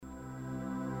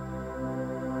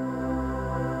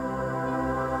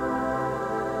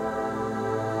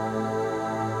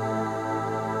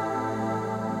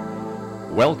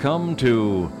Welcome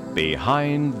to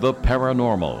Behind the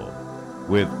Paranormal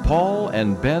with Paul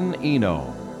and Ben Eno.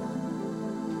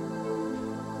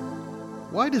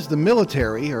 Why does the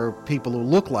military, or people who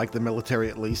look like the military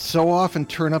at least, so often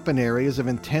turn up in areas of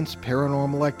intense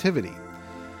paranormal activity?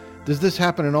 Does this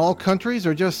happen in all countries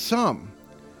or just some?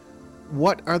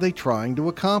 What are they trying to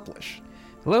accomplish?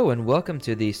 Hello and welcome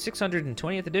to the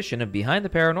 620th edition of Behind the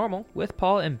Paranormal with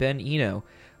Paul and Ben Eno.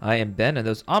 I am Ben, and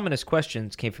those ominous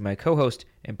questions came from my co-host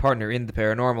and partner in the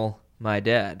paranormal, my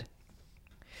dad.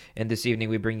 And this evening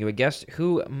we bring you a guest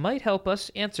who might help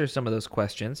us answer some of those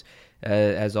questions.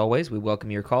 As always, we welcome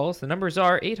your calls. The numbers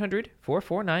are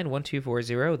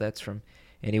 800-449-1240. That's from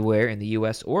anywhere in the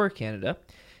U.S. or Canada.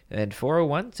 And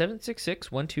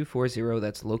 401-766-1240.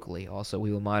 That's locally. Also,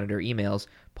 we will monitor emails.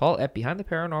 Paul at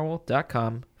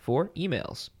BehindTheParanormal.com for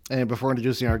emails. And before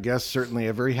introducing our guest, certainly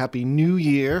a very happy new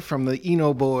year from the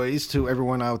Eno boys to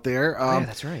everyone out there. Yeah,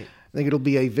 that's right. I think it'll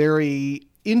be a very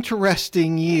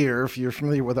interesting year if you're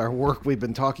familiar with our work. We've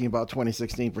been talking about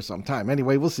 2016 for some time.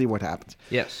 Anyway, we'll see what happens.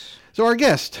 Yes. So our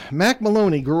guest, Mac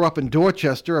Maloney, grew up in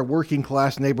Dorchester, a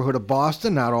working-class neighborhood of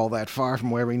Boston, not all that far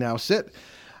from where we now sit.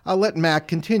 I'll let Mac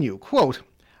continue. Quote,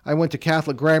 I went to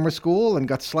Catholic grammar school and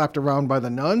got slapped around by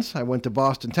the nuns. I went to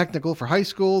Boston Technical for high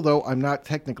school, though I'm not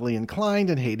technically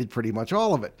inclined and hated pretty much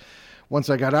all of it. Once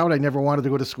I got out, I never wanted to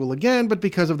go to school again, but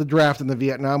because of the draft in the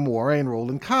Vietnam War, I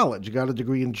enrolled in college, got a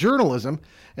degree in journalism,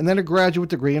 and then a graduate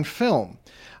degree in film.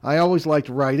 I always liked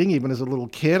writing. Even as a little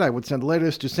kid, I would send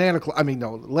letters to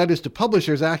letters to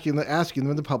publishers asking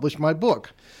them to publish my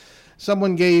book.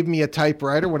 Someone gave me a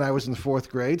typewriter when I was in the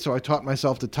fourth grade, so I taught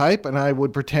myself to type, and I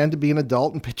would pretend to be an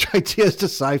adult and pitch ideas to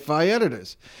sci-fi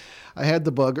editors. I had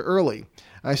the bug early.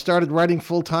 I started writing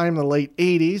full-time in the late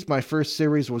 80s. My first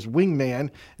series was Wingman,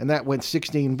 and that went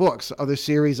 16 books. Other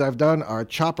series I've done are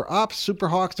Chopper Ops,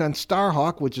 Superhawks, and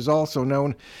Starhawk, which is also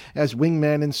known as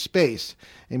Wingman in Space.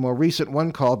 A more recent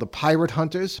one called The Pirate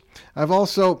Hunters. I've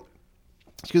also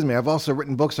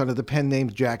written books under the pen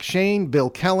names Jack Shane, Bill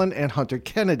Kellen, and Hunter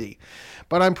Kennedy.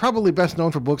 But I'm probably best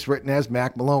known for books written as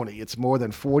Mac Maloney. It's more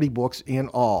than 40 books in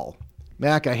all.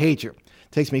 Mac, I hate you.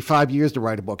 It takes me 5 years to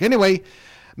write a book. Anyway,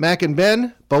 Mac and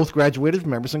Ben both graduated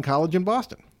from Emerson College in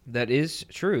Boston. That is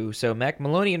true. So, Mac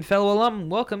Maloney and fellow alum,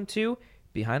 welcome to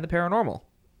Behind the Paranormal.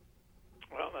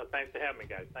 Well, thanks for having me,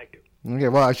 guys. Thank you. Okay,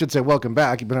 well, I should say welcome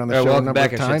back. You've been on the show a number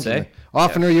of times. I should say. The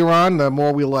oftener you're on, the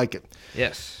more we like it.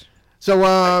 Yes. So,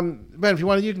 Ben, if you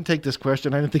want, you can take this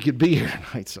question. I didn't think you'd be here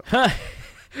tonight. So,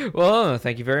 well,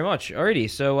 thank you very much. Alrighty,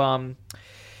 so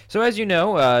as you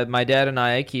know, my dad and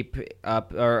I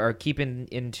are keeping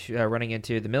into running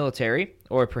into the military,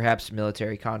 or perhaps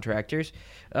military contractors,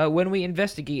 when we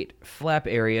investigate flap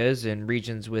areas and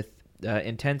regions with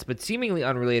intense but seemingly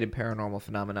unrelated paranormal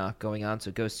phenomena going on,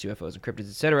 so ghosts, UFOs, and cryptids,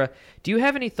 etc. Do you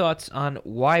have any thoughts on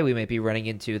why we might be running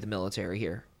into the military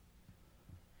here?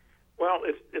 Well,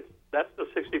 that's the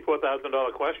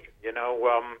 $64,000 question. You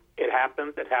know, it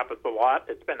happens. It happens a lot.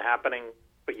 It's been happening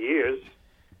for years,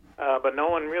 but no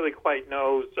one really quite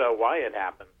knows why it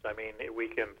happens. I mean, we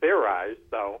can theorize,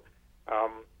 though.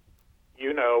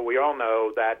 We all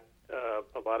know that a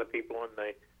lot of people in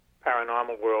the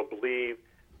paranormal world believe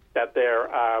that there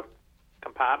are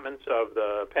compartments of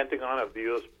the Pentagon, of the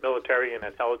U.S. military and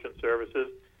intelligence services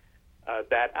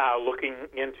that are looking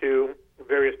into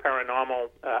various paranormal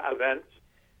events,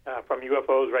 from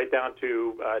UFOs right down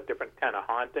to different kind of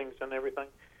hauntings and everything,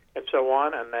 and so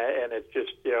on. And it's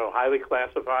just highly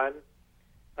classified.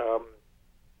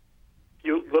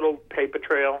 Few little paper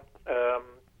trail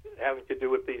having to do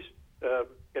with these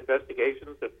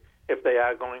investigations, if they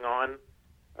are going on.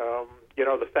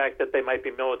 The fact that they might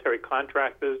be military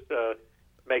contractors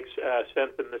makes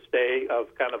sense in this day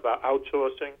of kind of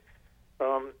outsourcing.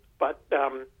 But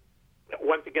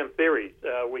once again, theories.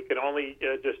 We can only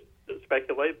just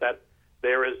speculate that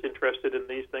they're as interested in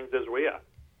these things as we are.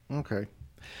 Okay.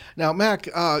 Now, Mac,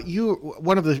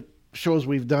 one of the shows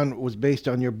we've done was based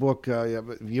on your book,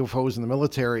 UFOs in the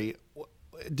Military.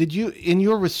 Did you, in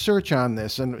your research on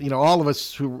this, and all of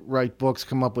us who write books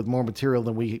come up with more material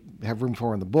than we have room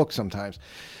for in the book sometimes,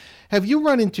 have you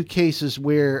run into cases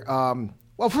where,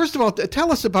 well, first of all,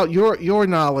 tell us about your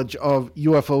knowledge of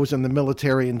UFOs and the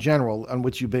military in general on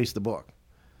which you base the book.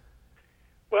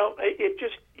 Well,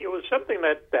 it was something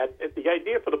that the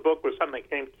idea for the book was something that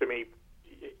came to me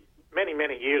many,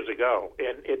 many years ago.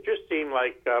 And it just seemed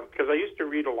like, because I used to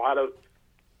read a lot of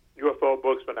UFO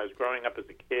books when I was growing up as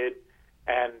a kid,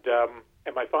 and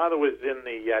my father was in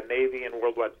the Navy in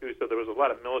World War II, so there was a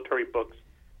lot of military books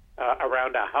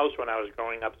around our house when I was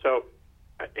growing up. So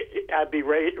I'd be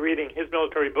reading his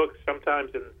military books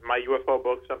sometimes and my UFO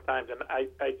books sometimes, and I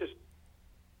just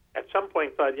at some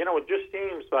point thought, it just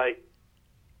seems like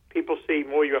people see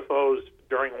more UFOs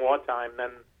during wartime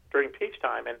than during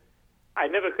peacetime, and I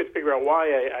never could figure out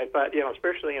why. I thought,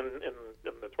 especially in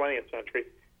the 20th century,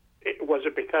 was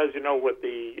it because with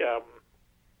the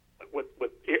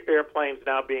with airplanes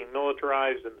now being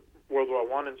militarized and World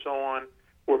War I and so on,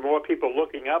 were more people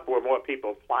looking up, were more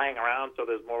people flying around, so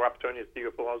there's more opportunities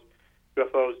to UFOs.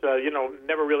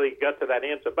 Never really got to that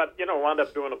answer, but wound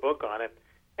up doing a book on it,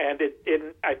 and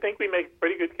I think we make a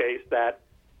pretty good case that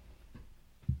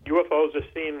UFOs are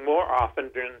seen more often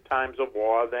during times of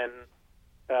war than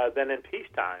in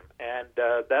peacetime, and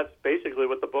that's basically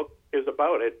what the book is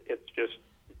about. It's just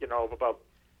about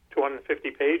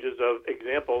 250 pages of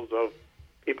examples of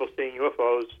people seeing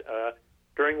UFOs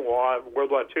during war.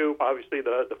 World War II, obviously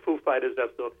the Foo Fighters,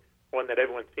 that's the one that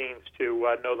everyone seems to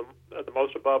know the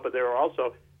most about, but there are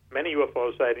also many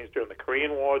UFO sightings during the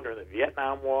Korean War, during the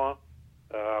Vietnam War,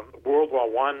 World War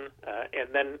I, and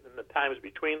then in the times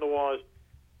between the wars.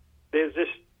 There's this,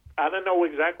 I don't know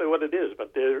exactly what it is,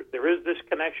 but there is this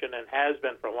connection, and has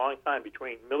been for a long time,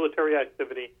 between military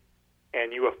activity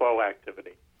and UFO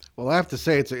activity. Well, I have to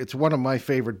say it's one of my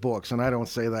favorite books, and I don't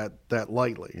say that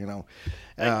lightly.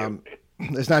 Thank you.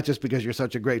 It's not just because you're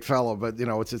such a great fellow, but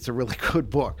it's a really good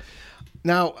book.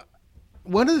 Now,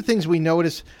 one of the things we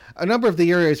notice, a number of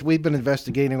the areas we've been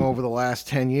investigating over the last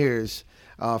 10 years,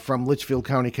 from Litchfield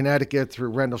County, Connecticut, through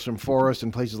Rendlesham Forest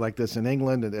and places like this in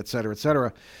England, and et cetera, et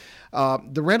cetera.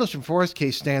 The Rendlesham Forest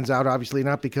case stands out, obviously,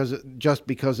 not just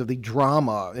because of the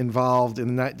drama involved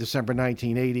in December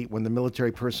 1980, when the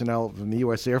military personnel from the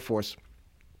U.S. Air Force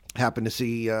happened to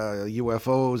see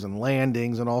UFOs and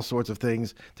landings and all sorts of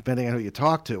things, depending on who you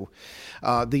talk to.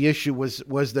 The issue was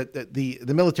that the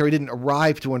military didn't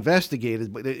arrive to investigate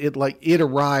it, but it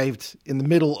arrived in the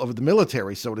middle of the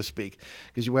military, so to speak,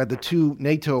 because you had the two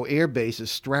NATO air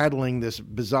bases straddling this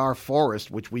bizarre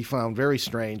forest, which we found very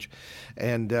strange,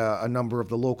 and a number of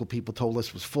the local people told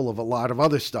us was full of a lot of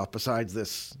other stuff besides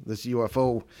this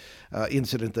UFO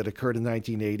incident that occurred in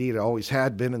 1980. It always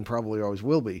had been and probably always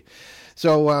will be.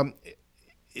 So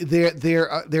there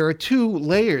are two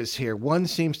layers here. One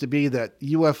seems to be that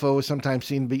UFOs sometimes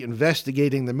seem to be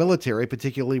investigating the military,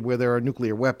 particularly where there are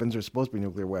nuclear weapons or supposed to be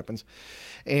nuclear weapons,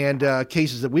 and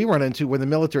cases that we run into where the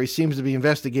military seems to be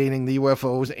investigating the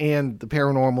UFOs and the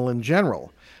paranormal in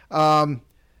general.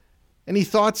 Any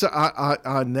thoughts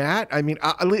on that? I mean,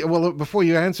 well, before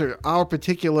you answer, our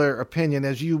particular opinion,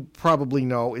 as you probably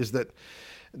know, is that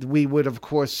we would, of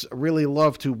course, really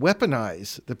love to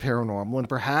weaponize the paranormal, and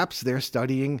perhaps they're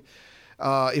studying,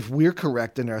 if we're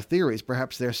correct in our theories,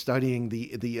 perhaps they're studying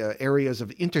the areas of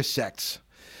intersects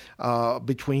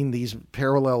between these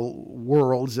parallel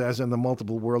worlds, as in the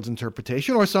multiple worlds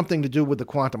interpretation, or something to do with the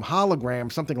quantum hologram,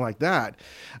 something like that,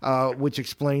 which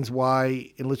explains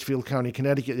why in Litchfield County,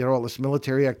 Connecticut, all this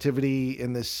military activity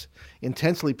in this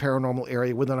intensely paranormal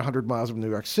area within 100 miles of New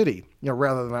York City,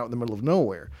 rather than out in the middle of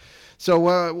nowhere. So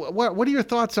what are your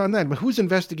thoughts on that? Who's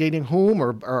investigating whom,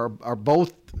 or are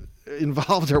both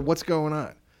involved, or what's going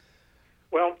on?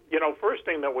 Well, first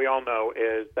thing that we all know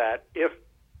is that if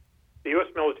the U.S.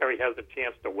 military has a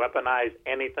chance to weaponize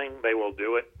anything, they will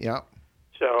do it. Yeah.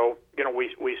 So,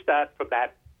 we start from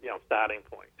that, starting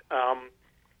point.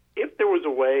 If there was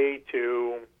a way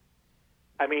to,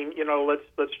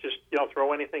 let's just,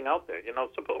 throw anything out there.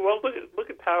 Look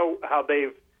at how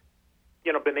they've,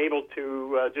 been able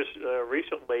to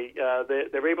recently,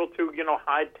 they're able to,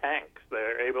 hide tanks.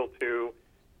 They're able to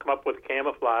come up with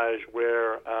camouflage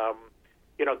where,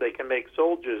 they can make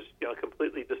soldiers,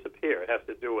 completely disappear. It has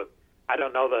to do with, I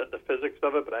don't know the physics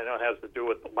of it, but I know it has to do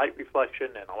with the light reflection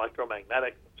and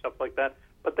electromagnetic and stuff like that.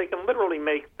 But they can literally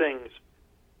make things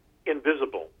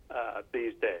invisible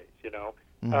these days,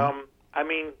 Mm-hmm.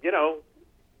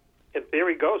 In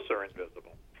theory, ghosts are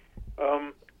invisible.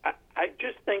 I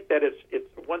just think that it's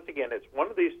once again, it's one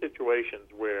of these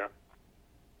situations where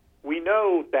we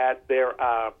know that there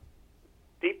are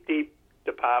deep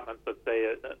departments, let's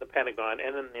say the Pentagon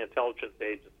and in the intelligence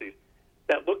agencies,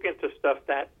 that look into stuff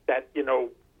that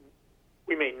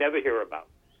we may never hear about.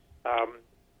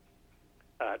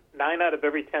 9 out of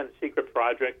every 10 secret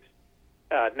projects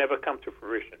never come to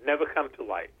fruition, never come to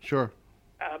light. Sure.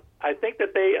 I think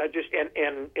that they just,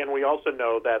 and we also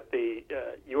know that the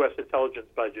U.S. intelligence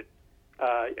budget,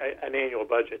 an annual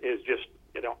budget, is just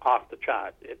off the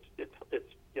chart. It's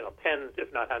tens,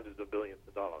 if not hundreds of billions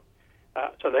of dollars.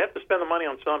 So they have to spend the money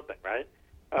on something, right?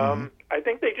 I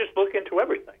think they just look into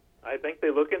everything. I think they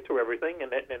look into everything,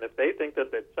 and if they think that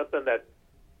it's something that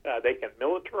they can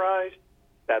militarize,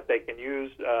 that they can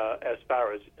use as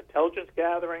far as intelligence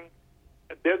gathering,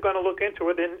 they're going to look into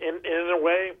it in a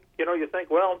way. You think,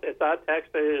 well, it's our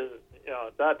taxpayers,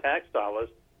 it's our tax dollars.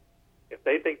 If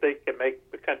they think they can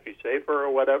make the country safer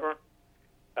or whatever,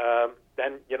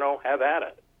 then have at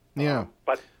it. Yeah.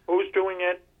 But who's doing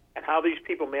it, and how these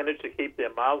people manage to keep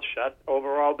their mouths shut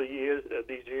over all these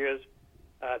years,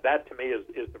 that to me is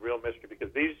the real mystery.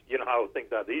 Because these, how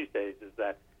things are these days, is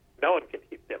that no one can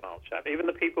keep their mouths shut. Even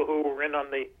the people who were in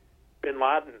on the Bin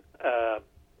Laden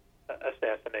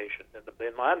assassination and the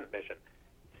Bin Laden mission,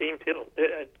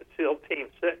 SEAL Team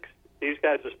 6. These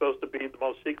guys are supposed to be the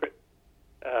most secret,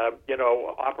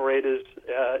 operators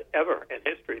ever in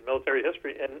history, military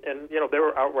history, and they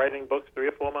were out writing books 3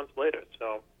 or 4 months later.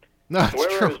 So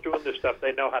whoever is doing this stuff,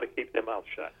 they know how to keep their mouths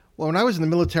shut. Well, when I was in the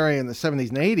military in the 70s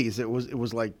and 80s, it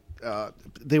was like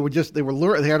they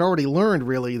had already learned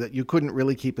really that you couldn't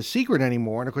really keep a secret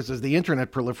anymore. And of course, as the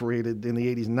internet proliferated in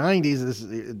the 80s and 90s, this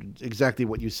is exactly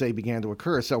what you say began to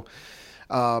occur. So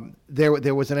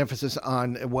there was an emphasis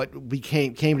on what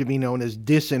came to be known as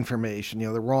disinformation.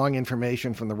 The wrong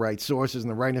information from the right sources and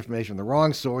the right information from the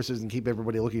wrong sources, and keep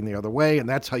everybody looking the other way. And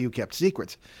that's how you kept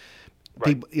secrets.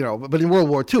 Right. People, but in World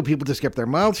War II, people just kept their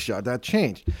mouths shut. That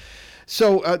changed.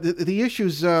 So the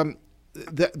issues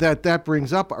that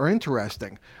brings up are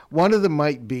interesting. One of them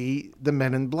might be the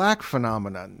Men in Black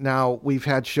phenomenon. Now, we've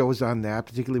had shows on that,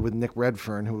 particularly with Nick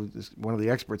Redfern, who is one of the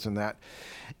experts in that.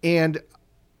 And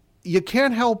you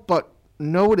can't help but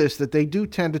notice that they do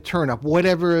tend to turn up,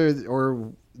 whatever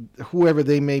or whoever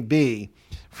they may be,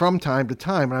 from time to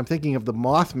time. And I'm thinking of the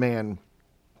Mothman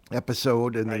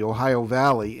episode in the Ohio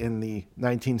Valley in the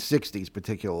 1960s,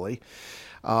 particularly.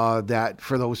 That,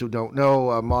 for those who don't know,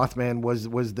 Mothman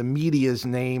was the media's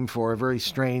name for a very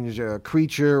strange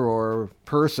creature or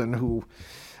person who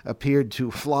appeared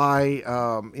to fly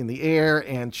in the air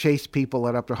and chase people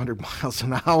at up to 100 miles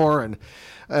an hour. And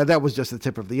that was just the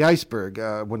tip of the iceberg.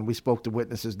 When we spoke to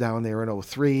witnesses down there in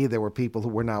 2003, there were people who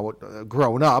were now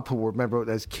grown up, who remember it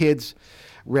as kids,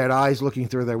 red eyes looking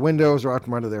through their windows or out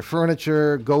from under their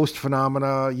furniture, ghost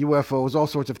phenomena, UFOs, all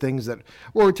sorts of things that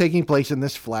were taking place in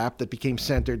this flap that became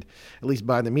centered, at least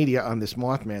by the media, on this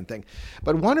Mothman thing.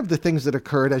 But one of the things that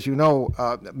occurred, as you know,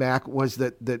 Mac, was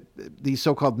that these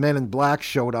so-called Men in Black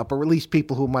showed up, or at least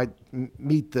people who might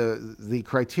meet the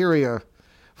criteria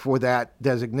for that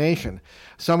designation.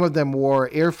 Some of them wore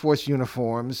Air Force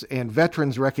uniforms, and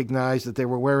veterans recognized that they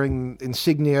were wearing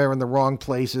insignia in the wrong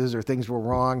places, or things were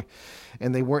wrong,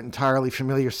 and they weren't entirely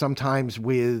familiar sometimes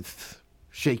with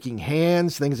shaking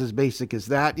hands, things as basic as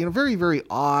that. Very, very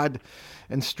odd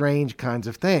and strange kinds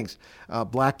of things.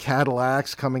 Black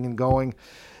Cadillacs coming and going.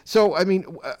 So, I mean,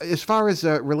 as far as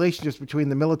relationships between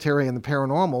the military and the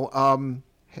paranormal,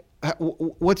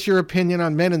 what's your opinion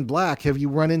on Men in Black? Have you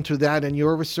run into that in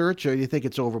your research, or do you think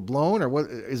it's overblown, or what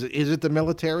is it? Is it the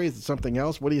military? Is it something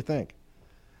else? What do you think?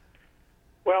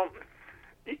 Well,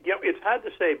 it's hard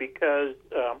to say because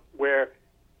where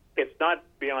it's not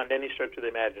beyond any stretch of the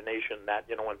imagination that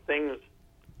when things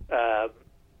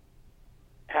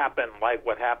happen like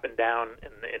what happened down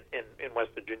in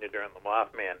West Virginia during the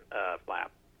Mothman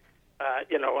flap,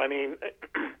 I mean,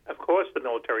 of course the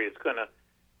military is going to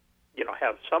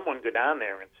have someone go down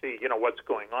there and see, what's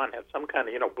going on, have some kind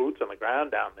of, boots on the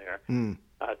ground down there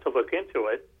to look into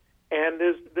it. And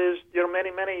there's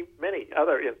many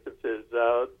other instances,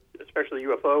 especially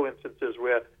UFO instances,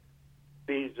 where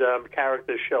these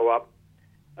characters show up.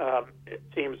 It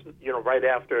seems, right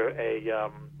after a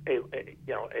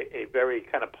very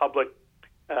kind of public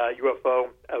UFO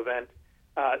event.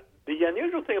 The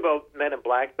unusual thing about Men in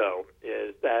Black, though,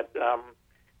 is that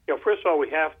first of all, we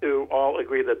have to all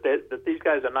agree that these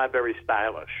guys are not very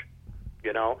stylish.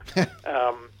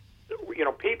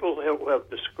 People who have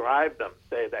described them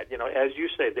say that, as you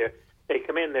say, they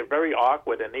come in, they're very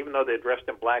awkward, and even though they're dressed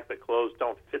in black, the clothes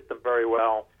don't fit them very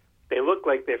well. They look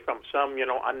like they're from some,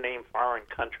 unnamed foreign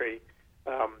country.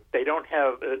 They don't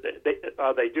have,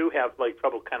 they do have like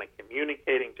trouble kind of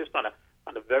communicating, just on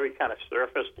a very kind of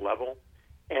surface level.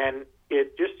 And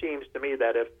it just seems to me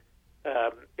that if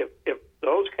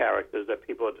those characters that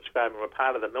people are describing were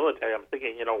part of the military, I'm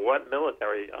thinking, what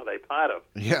military are they part of?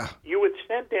 Yeah. You would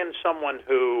send in someone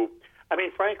who, I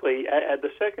mean, frankly,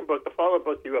 the second book, the follow-up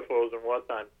book, UFOs in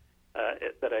Wartime,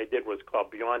 that I did was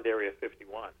called Beyond Area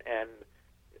 51. And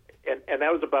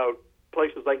that was about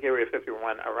places like Area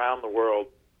 51 around the world.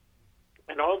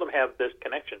 And all of them have this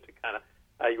connection to kind of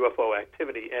UFO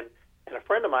activity. And a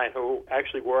friend of mine who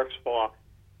actually works for,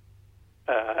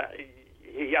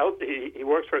 he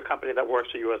works for a company that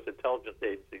works for U.S. intelligence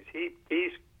agencies.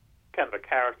 He's kind of a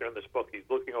character in this book. He's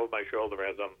looking over my shoulder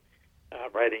as I'm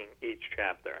writing each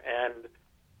chapter. And,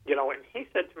 and he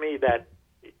said to me that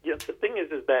the thing is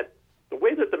that the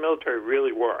way that the military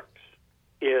really works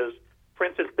is, for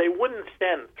instance, they wouldn't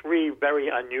send three very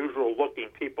unusual-looking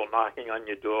people knocking on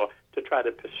your door to try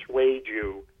to persuade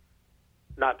you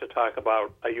not to talk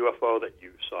about a UFO that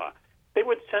you saw. They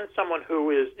would send someone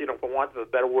who is, for want of a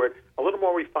better word, a little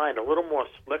more refined, a little more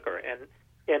slicker, and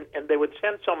they would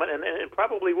send someone, and it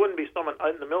probably wouldn't be someone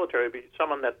in the military, it would be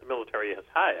someone that the military has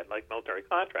hired, like military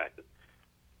contractors,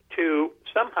 to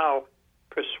somehow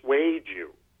persuade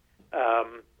you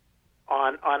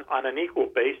on an equal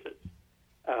basis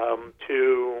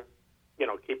to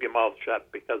keep your mouth shut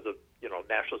because of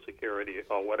national security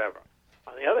or whatever.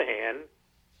 On the other hand,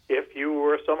 if you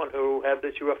were someone who had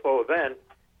this UFO event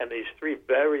and these three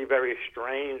very, very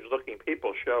strange-looking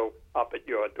people show up at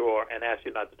your door and ask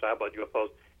you not to talk about UFOs,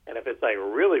 and if it's like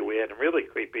really weird and really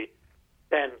creepy,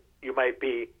 then you might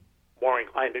be more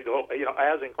inclined to go,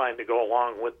 as inclined to go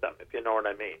along with them, if you know what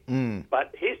I mean.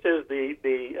 But he says the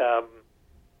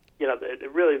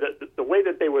way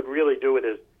that they would really do it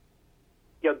is,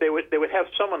 they would have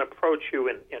someone approach you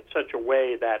in such a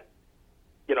way that,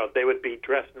 they would be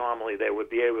dressed normally, they would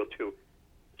be able to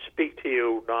speak to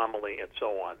you normally, and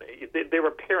so on. Their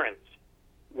appearance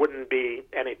wouldn't be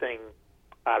anything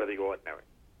out of the ordinary.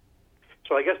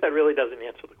 So I guess that really doesn't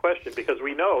answer the question, because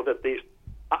we know that these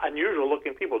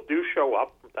unusual-looking people do show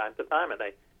up from time to time, and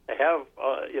they have,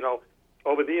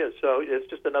 over the years. So it's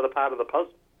just another part of the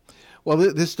puzzle. Well,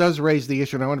 this does raise the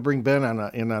issue, and I want to bring Ben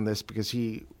in on this because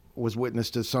he was witness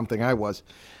to something I was.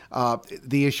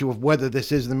 The issue of whether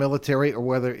this is the military or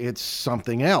whether it's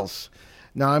something else.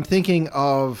 Now, I'm thinking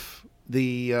of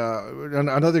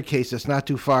another case that's not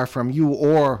too far from you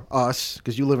or us,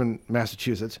 because you live in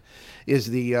Massachusetts, is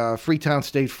the Freetown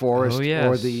State Forest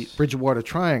or the Bridgewater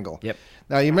Triangle. Yep.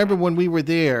 Now, you remember when we were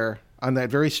there on that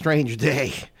very strange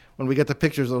day, when we got the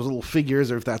pictures of those little figures,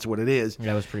 or if that's what it is.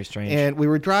 That was pretty strange. And we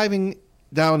were driving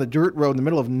down the dirt road in the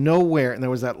middle of nowhere, and there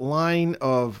was that line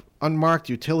of unmarked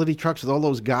utility trucks with all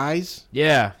those guys.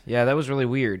 Yeah, that was really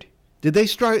weird. Did they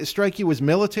strike you as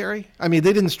military? I mean,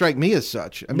 they didn't strike me as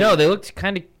such. No, they looked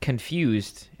kind of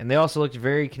confused, and they also looked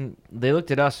they looked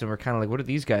at us and were kind of like, what are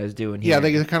these guys doing here? Yeah,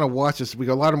 they kind of watched us. We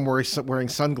got a lot of them wearing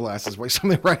sunglasses, like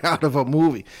something right out of a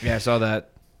movie. Yeah, I saw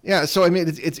that. Yeah, so I mean,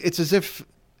 it's as if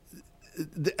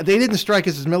they didn't strike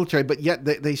us as military, but yet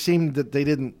they seemed that they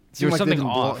didn't. There was something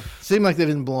off. Seemed like they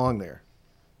didn't belong there.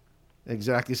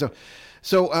 Exactly. So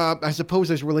I suppose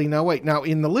there's really no way. Now,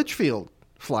 in the Litchfield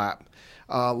flap,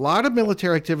 a lot of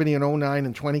military activity in 2009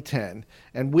 and 2010,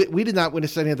 and we did not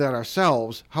witness any of that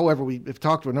ourselves. However, we've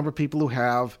talked to a number of people who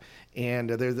have,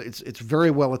 and it's very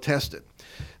well attested.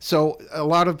 So a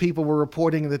lot of people were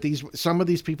reporting that some of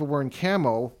these people were in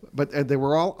camo, but they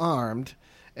were all armed,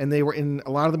 and a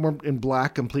lot of them were in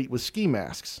black, complete with ski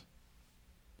masks.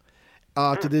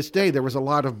 To this day, there was a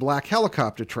lot of black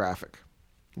helicopter traffic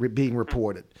being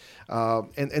reported,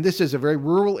 and this is a very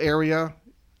rural area.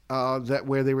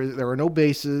 Where there are no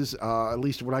bases, at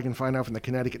least what I can find out from the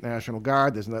Connecticut National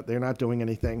Guard. They're not doing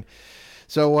anything.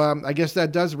 So I guess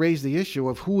that does raise the issue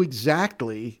of who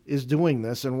exactly is doing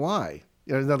this and why.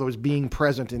 In other words, being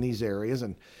present in these areas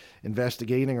and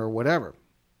investigating or whatever.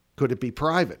 Could it be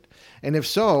private? And if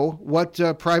so, what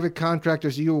private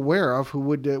contractors are you aware of who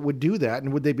would do that?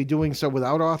 And would they be doing so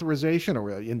without authorization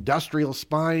or industrial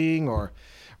spying or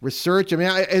research? I mean,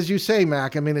 as you say,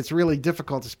 Mac, I mean, it's really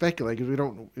difficult to speculate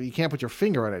because you can't put your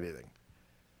finger on anything.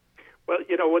 Well,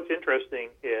 what's interesting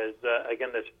is,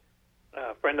 again, this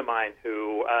friend of mine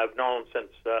who I've known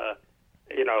since,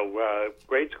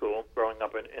 grade school, growing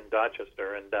up in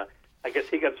Dorchester, and I guess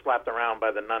he got slapped around by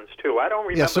the nuns, too. I don't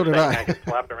remember so did I got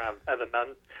slapped around by the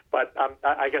nuns, but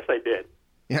I guess I did,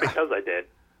 because I did.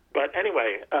 But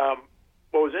anyway,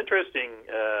 what's interesting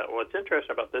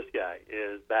about this guy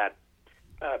is that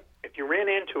if you ran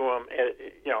into him,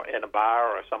 in a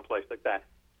bar or someplace like that,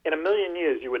 in a million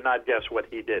years you would not guess what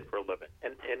he did for a living,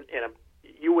 and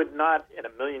you would not in a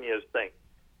million years think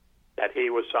that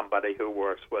he was somebody who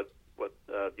works with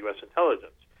U.S.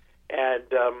 intelligence.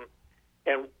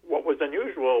 And what was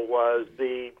unusual was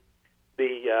the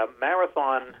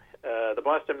marathon, the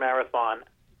Boston Marathon,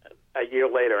 a year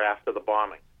later after the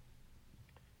bombing.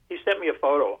 He sent me a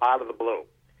photo out of the blue,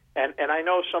 and I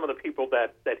know some of the people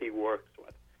that he works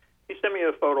with. He sent me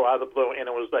a photo out of the blue, and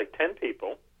it was like 10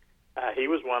 people. He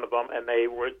was one of them, and they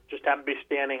just happened to be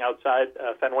standing outside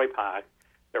Fenway Park.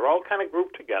 They're all kind of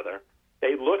grouped together.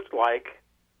 They looked like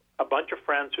a bunch of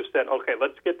friends who said, "Okay,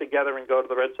 let's get together and go to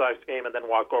the Red Sox game, and then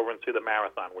walk over and see the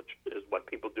marathon," which is what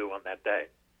people do on that day.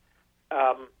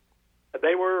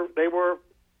 They were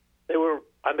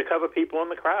undercover people in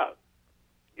the crowd,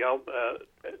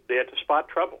 there to spot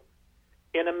trouble.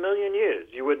 in a million years,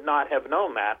 you would not have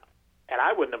known that, and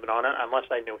I wouldn't have known it unless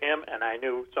I knew him and I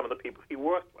knew some of the people he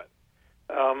worked with.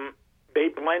 They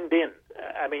blend in.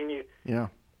 I mean, Yeah.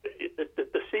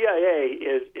 The CIA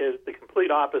is the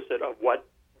complete opposite of what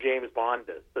James Bond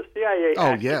is. The CIA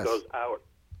actually yes. goes out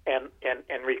and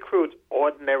recruits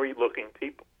ordinary-looking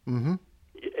people. Mm-hmm.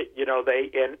 You know,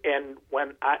 and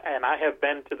when I have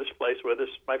been to this place where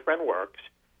my friend works,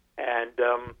 and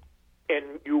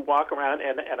you walk around,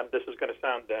 and this is going to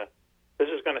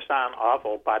sound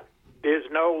awful, but there's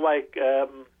no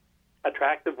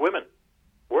attractive women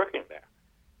working there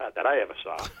that I ever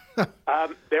saw.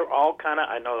 They're all kind of,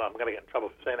 I know I'm going to get in trouble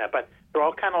for saying that, but they're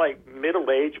all kind of like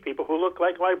middle-aged people who look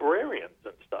like librarians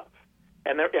and stuff.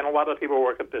 And a lot of the people who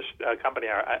work at this company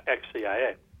are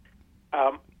ex-CIA.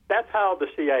 That's how the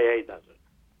CIA does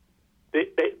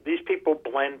it. These people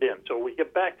blend in. So we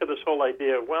get back to this whole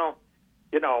idea of, well,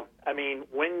 you know, I mean,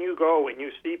 when you go and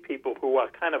you see people who are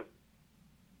kind of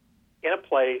in a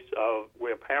place of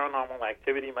where paranormal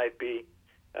activity might be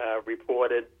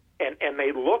reported, and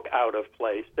they look out of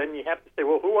place, then you have to say,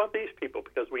 well, who are these people?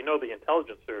 Because we know the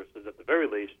intelligence services, at the very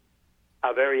least,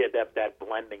 are very adept at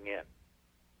blending in.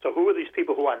 So who are these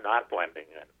people who are not blending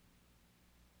in?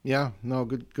 Yeah, no,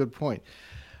 good point.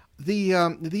 The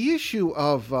issue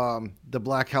of the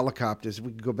black helicopters,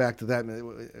 we could go back to that,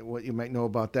 what you might know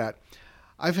about that.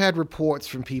 I've had reports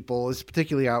from people,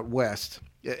 particularly out west,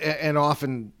 and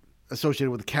often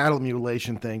associated with the cattle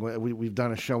mutilation thing. We've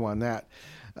done a show on that.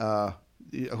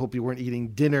 I hope you weren't eating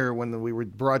dinner when we were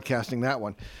broadcasting that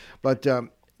one. But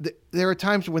there are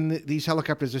times when these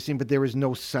helicopters are seen, but there is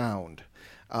no sound,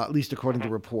 at least according to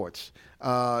reports.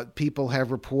 People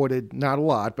have reported, not a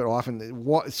lot, but often,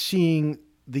 seeing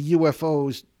the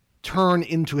UFOs turn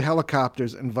into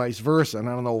helicopters and vice versa. And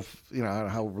I don't know if, I don't know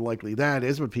how likely that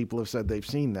is, but people have said they've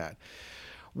seen that.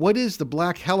 What is the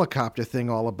black helicopter thing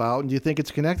all about? And do you think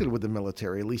it's connected with the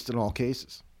military, at least in all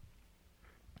cases?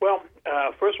 Well,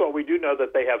 first of all, we do know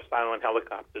that they have silent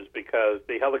helicopters because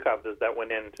the helicopters that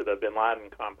went into the Bin Laden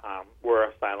compound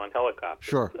were silent helicopters.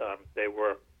 Sure. They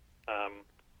were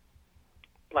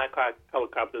Black Hawk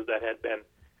helicopters that had been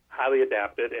highly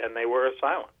adapted, and they were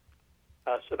silent.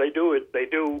 So they do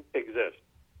exist.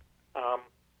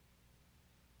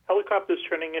 Helicopters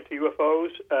turning into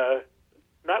UFOs,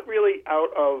 not really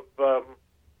out of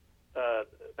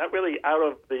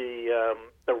the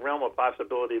realm of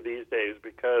possibility these days,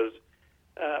 because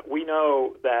we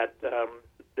know that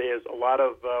there's a lot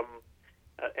of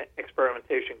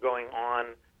experimentation going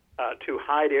on to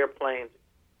hide airplanes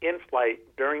in flight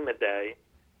during the day.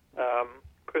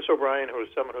 Chris O'Brien, who is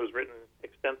someone who's written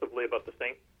extensively about the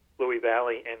St. Louis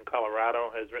Valley in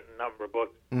Colorado, has written a number of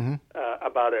books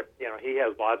about it. You know, he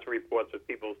has lots of reports of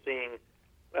people seeing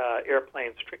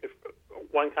airplanes,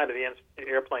 one kind of the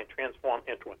airplane transform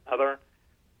into another.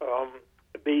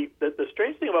 The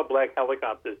strange thing about black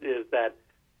helicopters is that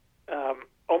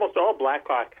almost all Black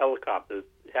Hawk helicopters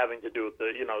having to do with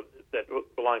that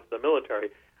belong to the military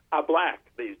are black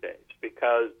these days,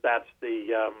 because that's the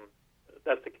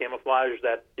camouflage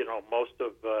that most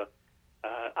of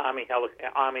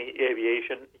Army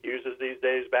aviation uses these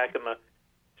days. Back in the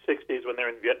 60s, when they're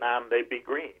in Vietnam, they'd be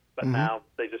green, but now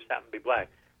they just happen to be black.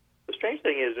 The strange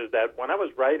thing is that when I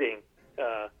was writing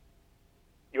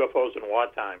UFOs in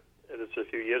wartime, this is a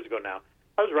few years ago now,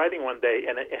 I was writing one day,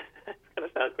 and it's going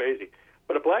to sound crazy,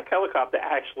 but a black helicopter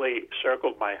actually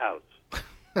circled my house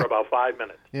for about 5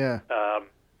 minutes. Yeah.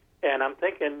 And I'm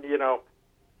thinking,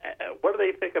 what are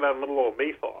they thinking of little old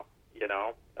me for?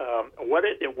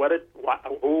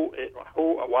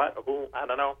 Who, I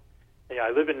don't know.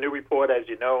 I live in Newport, as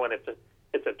you know, and it's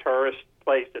a tourist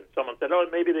place. And someone said, oh,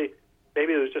 maybe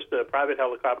there was just a private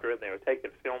helicopter and they were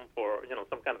taking film for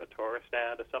some kind of a tourist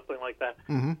ad or something like that.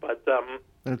 Mm-hmm. But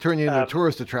it'll turn you into a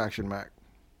tourist attraction, Mac.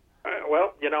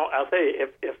 Well, I'll tell you,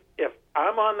 if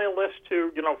I'm on their list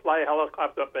to fly a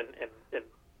helicopter up and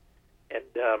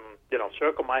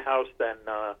circle my house, then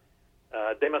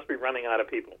they must be running out of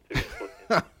people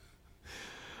to.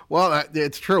 Well,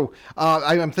 it's true.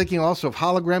 I'm thinking also of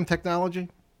hologram technology,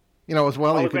 as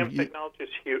well. Hologram technology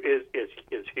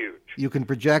is huge. You can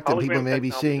project, and people may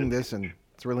be seeing is this, and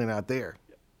it's really not there.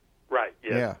 Right.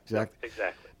 Yes. Yeah. Exactly.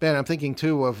 Exactly. Ben, I'm thinking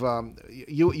too of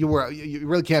you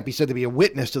really can't be said to be a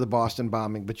witness to the Boston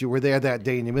bombing, but you were there that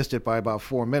day and you missed it by about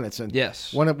 4 minutes. And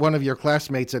yes, one of your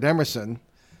classmates at Emerson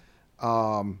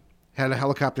had a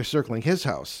helicopter circling his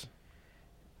house.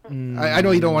 I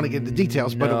know you don't want to get into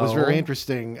details, but it was very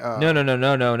interesting. No.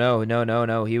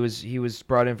 He was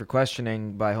brought in for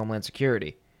questioning by Homeland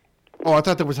Security. Oh, I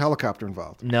thought there was a helicopter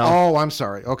involved. No. Oh, I'm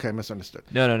sorry. Okay, misunderstood.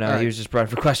 No. Right. He was just brought in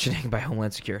for questioning by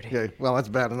Homeland Security. Okay, well, that's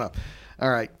bad enough. All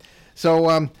right. So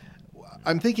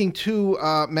I'm thinking too,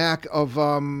 Mac, of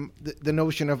the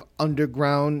notion of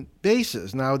underground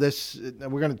bases. Now, this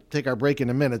we're going to take our break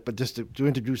in a minute, but just to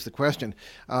introduce the question,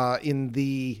 in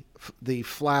the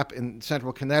Flap in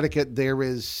central Connecticut, there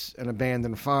is an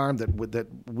abandoned farm that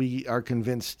we are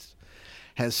convinced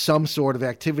has some sort of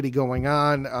activity going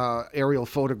on. Aerial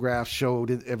photographs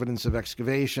showed evidence of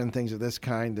excavation, things of this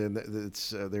kind, and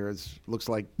looks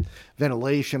like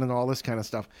ventilation and all this kind of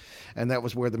stuff. And that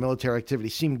was where the military activity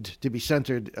seemed to be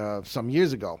centered a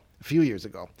few years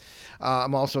ago.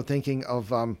 I'm also thinking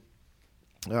of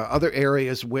other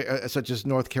areas such as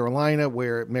North Carolina,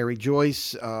 where Mary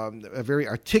Joyce, a very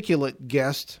articulate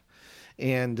guest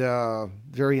and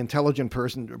very intelligent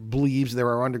person, believes there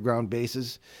are underground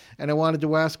bases. And I wanted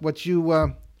to ask what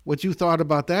you thought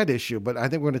about that issue, but I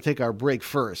think we're going to take our break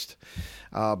first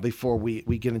before we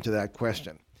get into that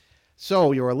question.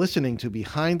 So you are listening to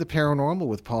Behind the Paranormal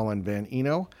with Paul and Ben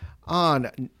Eno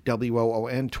on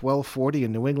WOON 1240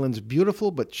 in New England's beautiful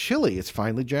but chilly, it's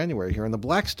finally January here in the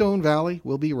Blackstone Valley.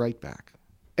 We'll be right back.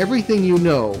 Everything you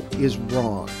know is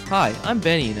wrong. Hi, I'm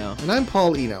Ben Eno. And I'm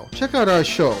Paul Eno. Check out our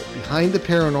show, Behind the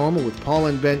Paranormal with Paul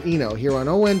and Ben Eno, here on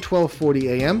ON 1240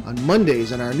 AM on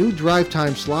Mondays on our new drive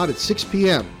time slot at 6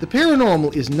 p.m. The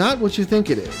paranormal is not what you think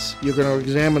it is. You're going to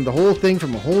examine the whole thing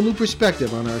from a whole new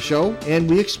perspective on our show, and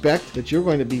we expect that you're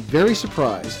going to be very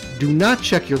surprised. Do not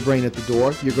check your brain at the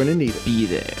door. You're going to need it. Be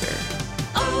there.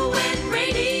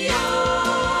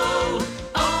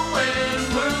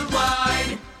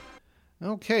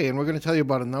 Okay, and we're going to tell you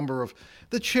about a number of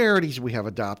the charities we have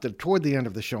adopted toward the end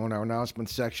of the show in our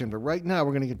announcements section. But right now,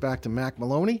 we're going to get back to Mac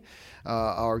Maloney,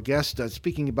 our guest,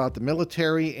 speaking about the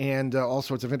military and all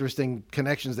sorts of interesting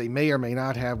connections they may or may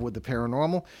not have with the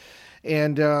paranormal.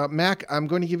 And Mac, I'm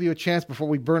going to give you a chance before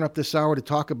we burn up this hour to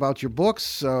talk about your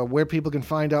books, where people can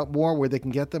find out more, where they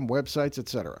can get them, websites,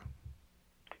 etc.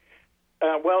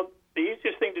 Well, the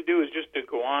easiest thing to do is just to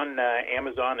go on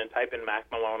Amazon and type in Mac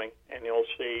Maloney, and you'll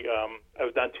see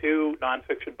I've done 2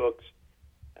 nonfiction books,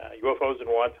 UFOs in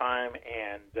Wartime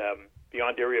and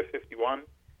Beyond Area 51,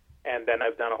 and then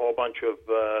I've done a whole bunch of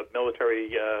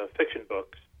military fiction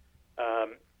books.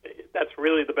 That's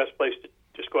really the best place to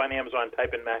just go on Amazon,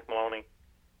 type in Mac Maloney,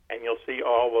 and you'll see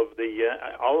all of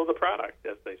the product,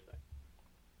 as they say.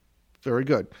 Very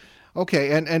good.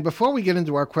 Okay, and before we get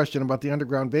into our question about the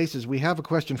underground bases, we have a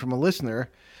question from a listener,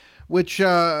 which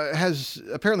has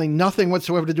apparently nothing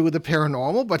whatsoever to do with the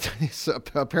paranormal, but he's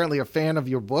apparently a fan of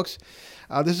your books.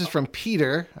 This is from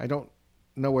Peter. I don't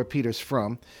know where Peter's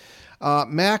from.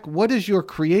 Mac, what is your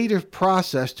creative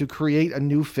process to create a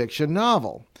new fiction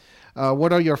novel?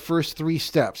 What are your first 3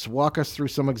 steps? Walk us through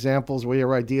some examples where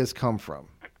your ideas come from.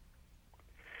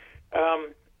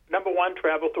 Number 1,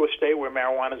 travel to a state where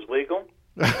marijuana is legal.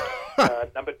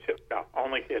 Number 2, no,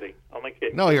 only kidding.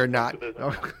 No, you're not.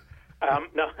 No,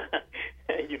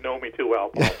 you know me too well,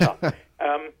 Paul.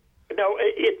 No,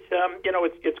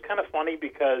 it's kind of funny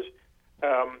because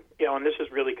and this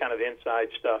is really kind of inside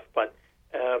stuff, but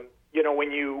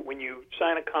when you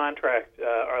sign a contract,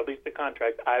 or at least the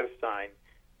contract I've signed,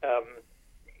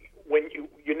 when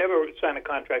you never sign a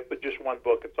contract with just one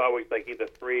book, it's always like either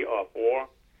 3 or 4.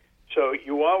 So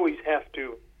you always have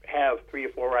to have 3 or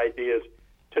 4 ideas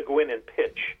to go in and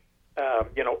pitch,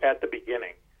 at the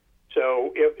beginning.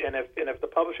 So if the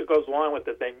publisher goes along with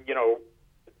it, then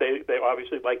they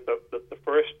obviously like the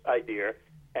first idea,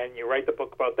 and you write the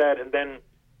book about that. And then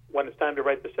when it's time to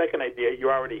write the second idea, you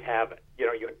already have it.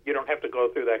 You don't have to go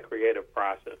through that creative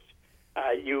process.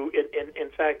 In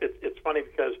fact, it's funny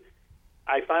because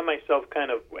I find myself kind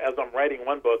of, as I'm writing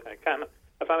one book, I find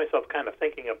myself kind of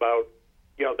thinking about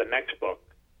the next book.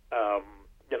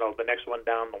 The next one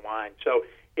down the line. So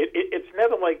it's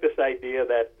never like this idea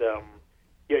that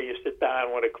you sit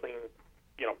down with a clean,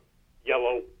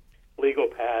 yellow legal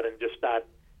pad and just start,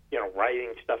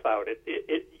 writing stuff out.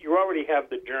 You already have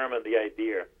the germ of the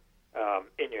idea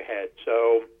in your head.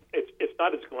 So it's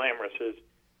not as glamorous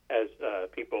as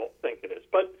people think it is.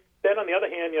 But then on the other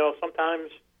hand,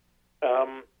 sometimes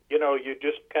you're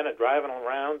just kind of driving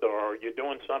around, or you're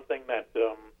doing something that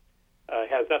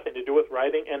has nothing to do with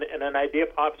writing, and an idea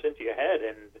pops into your head,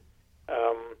 and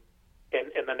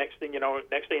the next thing you know,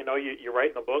 you're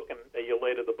writing a book, and a year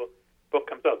later the book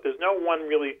comes out. There's no one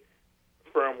really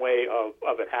firm way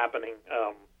of it happening,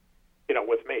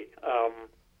 with me.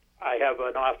 I have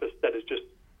an office that is just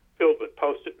filled with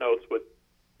Post-it notes with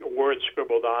words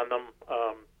scribbled on them,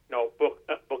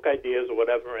 book ideas or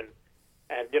whatever, and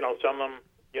some of them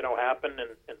happen,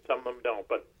 and some of them don't,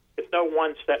 but it's no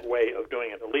one set way of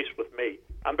doing it, at least with me.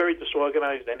 I'm very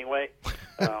disorganized anyway,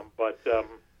 but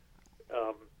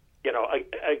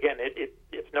again,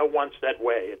 it's no one set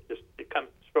way. It comes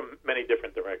from many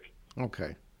different directions.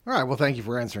 Okay. All right. Well, thank you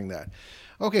for answering that.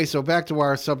 Okay, so back to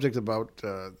our subject about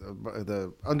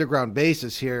the underground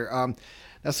bases here.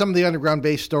 Now, some of the underground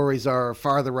base stories are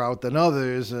farther out than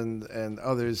others, and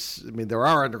others, I mean, there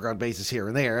are underground bases here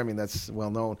and there. I mean, that's well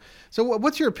known. So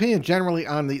what's your opinion generally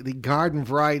on the garden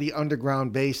variety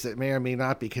underground base that may or may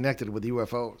not be connected with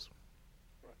UFOs?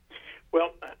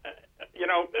 Well,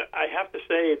 I have to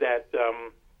say that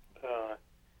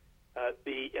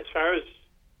as far as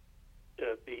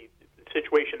the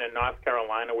situation in North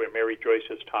Carolina, where Mary Joyce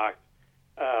has talked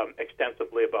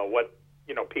extensively about what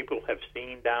people have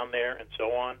seen down there and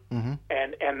so on, mm-hmm.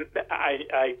 and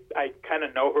I kind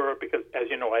of know her because, as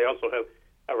you know, I also have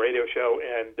a radio show,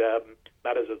 and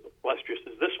not as illustrious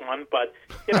as this one, but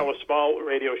a small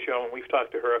radio show, and we've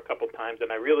talked to her a couple times,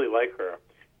 and I really like her.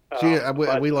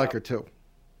 We like her too.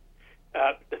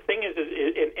 The thing is,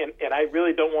 and I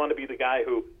really don't want to be the guy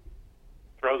who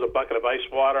throws a bucket of ice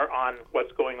water on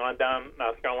what's going on down in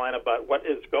North Carolina, but what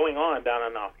is going on down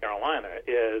in North Carolina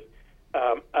is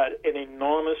an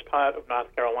enormous part of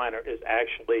North Carolina is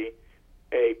actually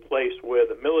a place where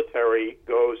the military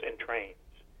goes and trains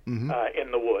mm-hmm.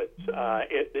 In the woods.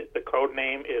 The code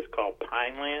name is called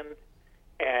Pineland,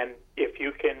 and if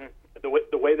you can, the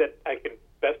way that I can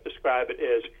best describe it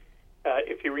is,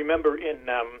 if you remember in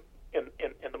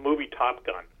the movie Top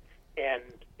Gun, and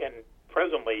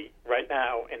presently, right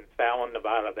now in Fallon,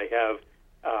 Nevada, they have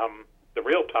the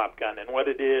real Top Gun, and what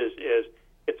it is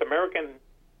it's American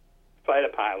fighter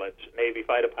pilots, Navy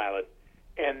fighter pilots,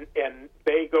 and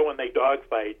they go and they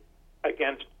dogfight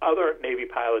against other Navy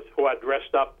pilots who are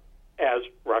dressed up as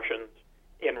Russians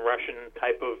in Russian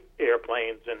type of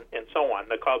airplanes and so on.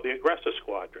 They're called the Aggressor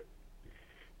Squadron.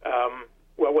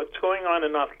 Well, what's going on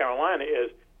in North Carolina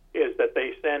is that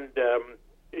they send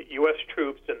U.S.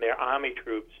 troops and their Army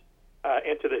troops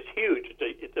into this huge,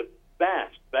 it's a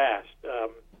vast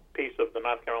piece of the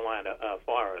North Carolina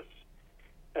forests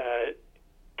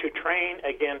to train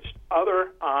against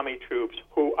other Army troops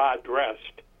who are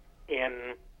dressed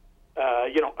in,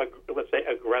 let's say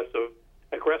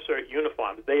aggressor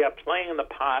uniforms. They are playing the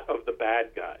part of the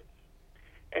bad guys,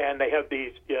 and they have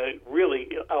these really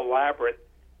elaborate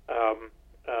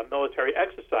military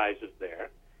exercises there.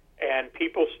 And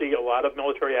people see a lot of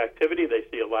military activity. They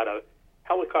see a lot of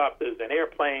helicopters and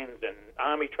airplanes and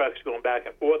Army trucks going back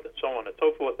and forth and so on and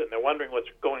so forth, and they're wondering what's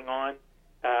going on.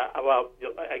 Well,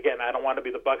 again, I don't want to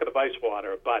be the bucket of ice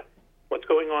water, but what's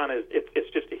going on is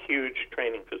it's just a huge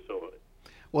training facility.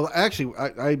 Well, actually,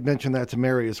 I mentioned that to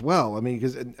Mary as well. I mean,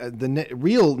 because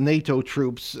real NATO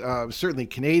troops, certainly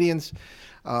Canadians,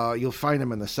 you'll find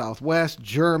them in the Southwest,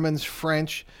 Germans,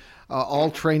 French,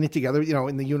 all training together,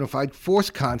 in the unified force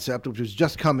concept, which was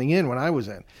just coming in when I was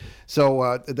in.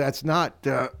 So that's not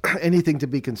anything to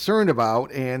be concerned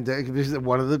about. And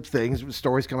one of the things,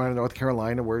 stories come out of North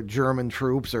Carolina where German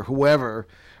troops or whoever,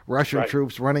 Russian right.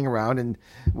 troops running around, and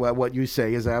what you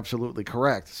say is absolutely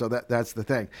correct. So that's the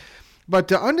thing. But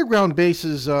underground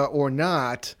bases or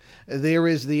not, there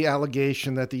is the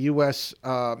allegation that the U.S.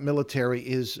 Military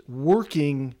is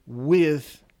working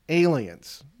with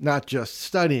aliens, not just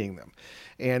studying them.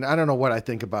 And I don't know what I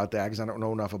think about that because I don't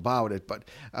know enough about it, but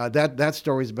that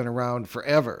story's been around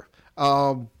forever.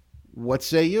 What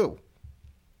say you?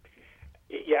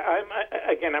 Yeah,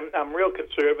 I'm real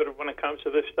conservative when it comes to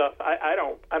this stuff. I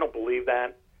don't believe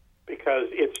that because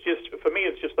it's just, for me,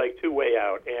 it's just like two-way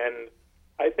out. And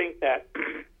I think that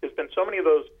there's been so many of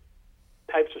those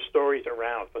types of stories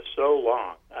around for so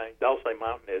long. Dulce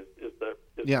Mountain is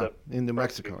in New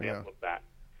Mexico, example of that.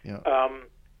 Yeah.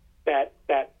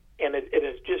 And it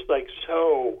is just like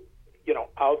so,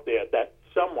 out there that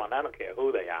someone, I don't care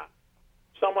who they are,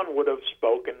 someone would have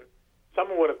spoken,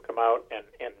 someone would have come out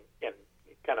and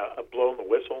kind of blown the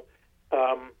whistle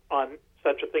on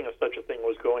such a thing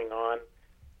was going on.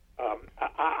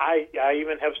 I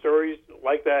even have stories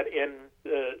like that in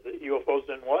the UFOs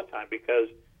in wartime, because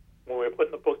when we were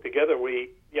putting the book together,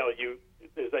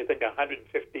 there's I think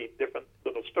 150 different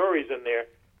little stories in there,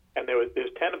 and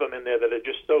there's 10 of them in there that are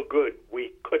just so good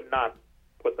we could not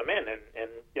put them in, and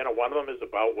one of them is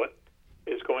about what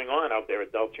is going on out there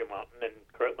at Dulce Mountain and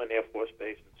Kirtland Air Force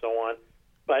Base and so on.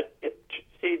 But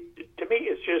to me,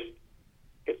 it's just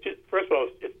first of all,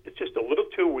 it's just a little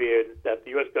too weird that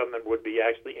the U.S. government would be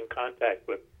actually in contact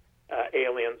with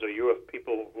aliens or UFO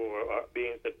people who are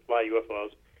beings that fly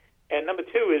UFOs. And number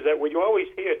two is that what you always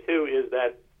hear too is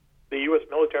that the U.S.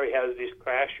 military has these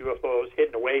crash UFOs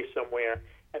hidden away somewhere,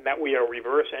 and that we are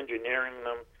reverse engineering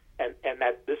them, and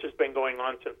that this has been going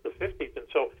on since the 50s. And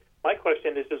so my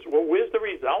question is well, where's the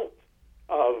result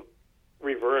of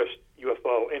reverse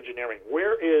UFO engineering?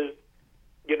 Where is,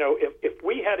 if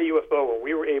we had a UFO and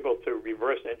we were able to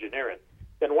reverse engineer it,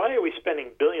 then why are we spending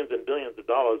billions and billions of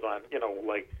dollars on,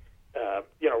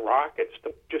 rockets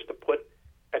just to put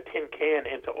a tin can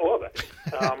into orbit?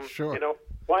 Sure.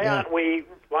 Why aren't we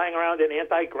flying around in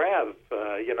anti-grav,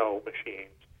 machines?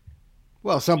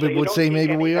 Well, some people would say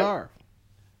maybe we are.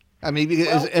 I mean,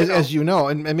 as you know,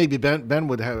 and maybe Ben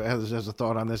would has a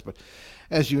thought on this, but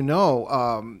as you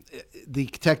know, the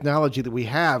technology that we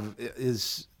have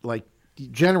is like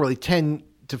generally 10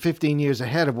 to 15 years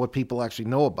ahead of what people actually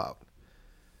know about.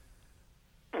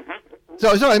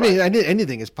 So I mean,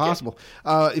 anything is possible.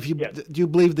 Do you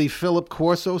believe the Philip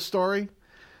Corso story,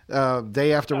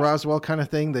 day after Roswell kind of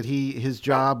thing, that his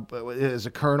job as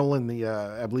a colonel in the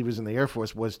I believe he was in the Air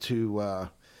Force was to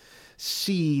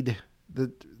seed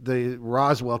the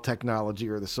Roswell technology,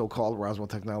 or the so-called Roswell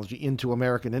technology, into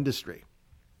American industry?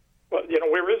 Well,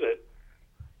 where is it?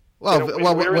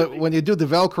 Well, when you do the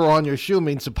Velcro on your shoe, I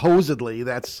mean, supposedly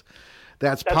that's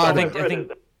part of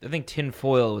it. I think tin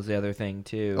foil was the other thing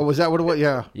too. Oh, was that what it was?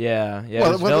 Yeah. Yeah.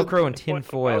 Well, Velcro and tin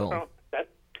foil. Velcro.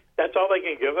 That's all they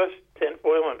can give us? Tin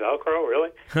foil and Velcro,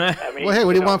 really? I mean, well, hey,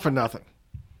 what do you want for nothing?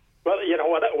 Well,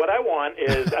 what I want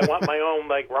is I want my own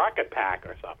rocket pack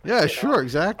or something. Yeah, sure,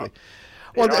 exactly.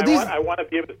 Well, I want to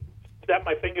be able to snap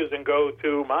my fingers and go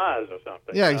to Mars or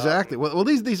something. Yeah, exactly. Well,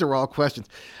 these are all questions.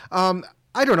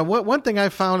 I don't know. One thing I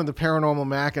found in the Paranormal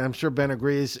Mac, and I'm sure Ben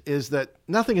agrees, is that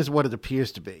nothing is what it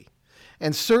appears to be.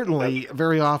 And certainly,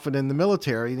 very often in the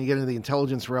military, and you get into the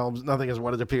intelligence realms, nothing is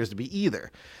what it appears to be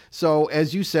either. So,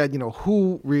 as you said,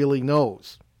 who really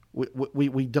knows?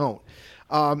 We don't.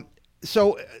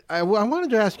 So, I wanted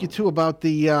to ask you, too, about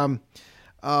the, if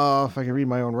I can read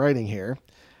my own writing here,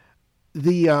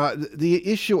 the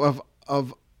issue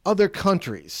of other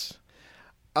countries.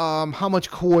 How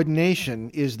much coordination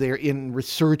is there in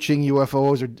researching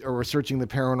UFOs or researching the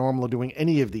paranormal or doing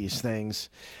any of these things?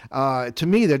 To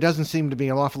me, there doesn't seem to be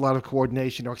an awful lot of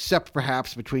coordination, except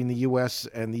perhaps between the U.S.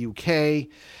 and the U.K.,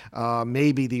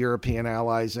 maybe the European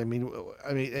allies.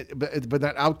 But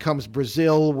that out comes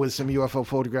Brazil with some UFO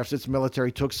photographs its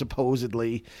military took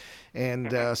supposedly,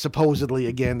 and supposedly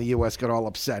again the U.S. got all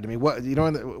upset. I mean,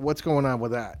 what's going on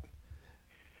with that?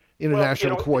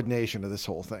 International coordination of this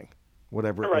whole thing.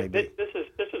 Whatever it may be.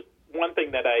 This is one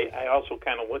thing that I also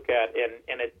kind of look at,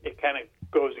 and it kind of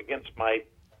goes against my,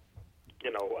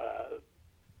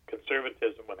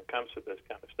 conservatism when it comes to this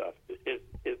kind of stuff.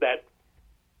 Is that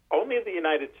only the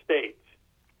United States,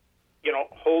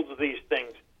 holds these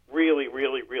things really,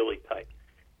 really, really tight.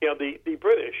 The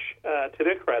British, to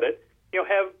their credit,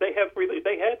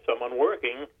 they had someone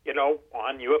working,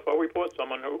 on UFO reports,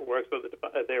 someone who works for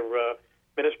their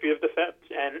Ministry of Defense,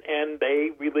 and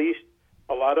they released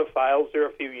a lot of files there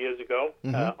a few years ago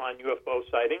on UFO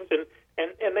sightings,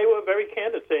 and they were very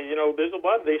candid, saying, there's a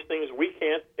lot of these things we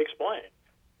can't explain.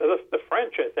 The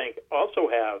French, I think, also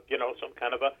have, some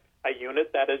kind of a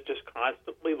unit that is just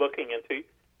constantly looking into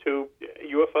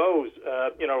UFOs,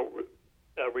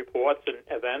 reports and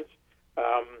events.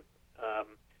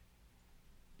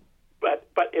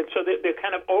 So they're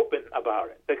kind of open about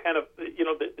it. They're kind of,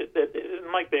 it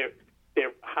isn't like they're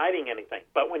hiding anything.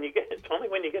 But it's only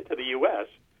when you get to the U.S.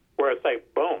 where it's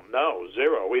like, boom, no,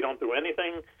 zero. We don't do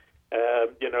anything,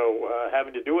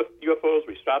 having to do with UFOs.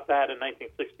 We stopped that in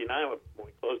 1969 when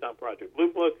we closed down Project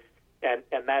Blue Book, and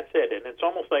that's it. And it's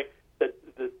almost like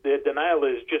the denial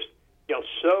is just,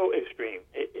 so extreme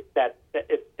that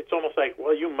it's almost like,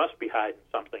 well, you must be hiding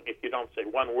something if you don't say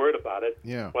one word about it.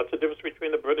 Yeah. What's the difference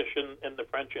between the British and the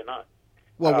French or not?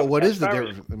 Well, what is the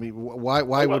difference? I mean,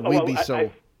 why would we be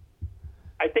so...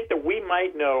 I think that we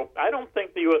might know. I don't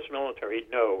think the U.S. military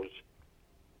knows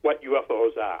what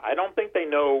UFOs are. I don't think they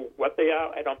know what they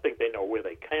are. I don't think they know where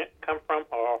they come from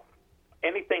or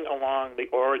anything along the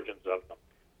origins of them.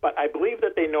 But I believe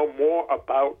that they know more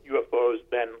about UFOs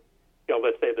than,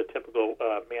 let's say, the typical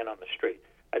man on the street.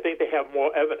 I think they have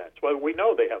more evidence. Well, we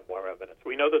know they have more evidence.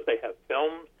 We know that they have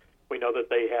films. We know that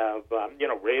they have,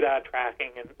 radar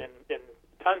tracking and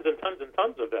tons and tons and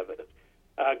tons of evidence.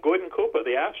 Gordon Cooper,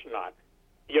 the astronaut,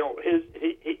 he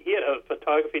had a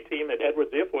photography team at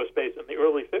Edwards Air Force Base in the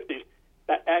early 50s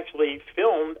that actually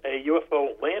filmed a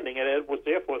UFO landing at Edwards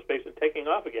Air Force Base and taking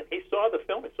off again. He saw the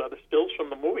film. He saw the stills from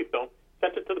the movie film,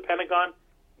 sent it to the Pentagon,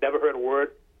 never heard a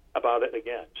word about it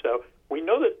again. So we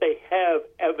know that they have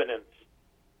evidence,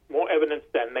 more evidence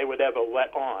than they would ever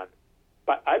let on.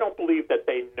 But I don't believe that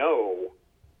they know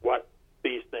what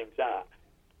these things are.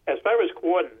 As far as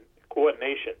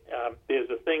coordination, there's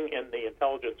a thing in the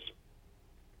intelligence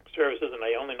services, and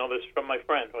I only know this from my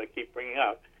friend who I keep bringing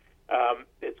up.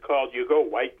 It's called Hugo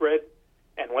Whitebread,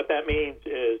 And what that means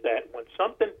is that when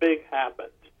something big happens,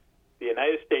 the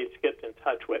United States gets in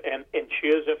touch with and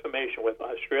shares information with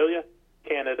Australia,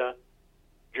 Canada,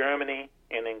 Germany,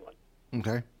 and England.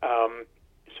 Okay.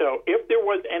 So if there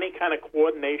was any kind of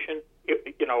coordination,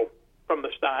 from the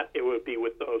start, it would be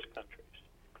with those countries.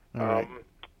 All right.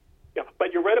 Yeah,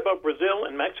 but you're right about Brazil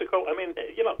and Mexico. I mean,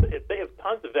 they have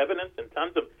tons of evidence and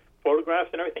tons of photographs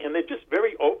and everything, and they're just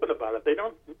very open about it. They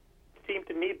don't seem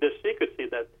to need this secrecy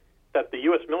that the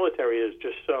U.S. military is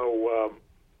just so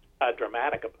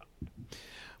dramatic about.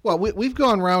 Well, we've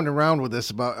gone round and round with this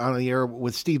about on the air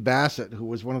with Steve Bassett, who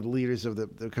was one of the leaders of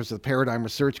the Paradigm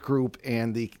Research Group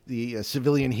and the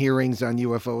civilian hearings on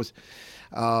UFOs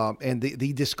and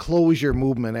the disclosure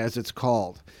movement, as it's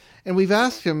called. And we've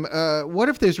asked him, what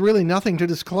if there's really nothing to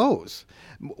disclose?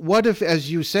 What if,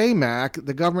 as you say, Mac,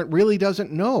 the government really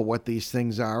doesn't know what these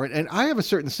things are? And I have a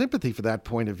certain sympathy for that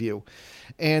point of view.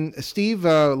 And Steve,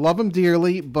 love him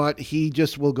dearly, but he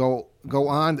just will go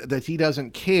on that he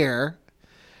doesn't care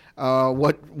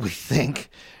what we think,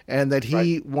 and that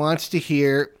he wants to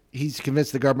hear. He's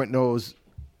convinced the government knows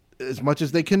as much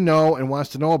as they can know and wants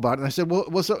to know about it. And I said, well,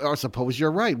 I suppose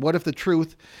you're right. What if the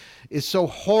truth is so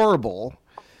horrible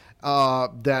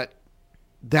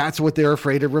that's what they're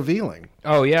afraid of revealing?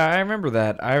 Oh, yeah, I remember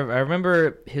that. I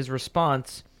remember his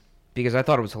response, because I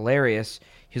thought it was hilarious.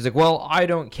 He was like, well, I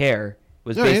don't care.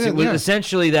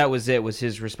 Essentially, that was it, was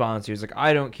his response. He was like,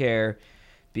 I don't care,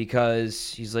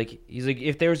 because he's like,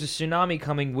 if there was a tsunami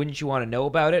coming, wouldn't you want to know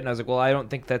about it? And I was like, well, I don't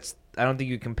think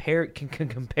you can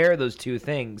compare those two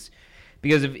things,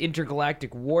 because if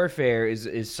intergalactic warfare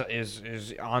is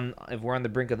on, if we're on the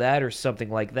brink of that or something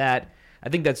like that, I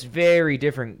think that's very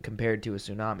different compared to a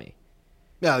tsunami.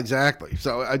 Yeah, exactly.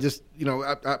 So I just,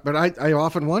 but I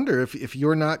often wonder if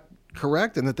you're not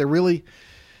correct and that there really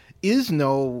is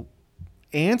no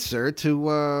answer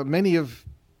to many of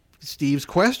Steve's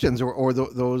questions or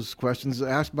those questions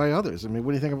asked by others. I mean,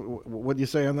 what do you think what do you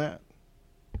say on that?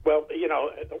 Well,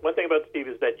 one thing about Steve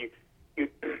is that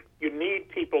you need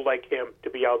people like him to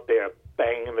be out there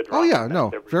banging the drum. Oh yeah,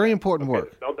 no, very important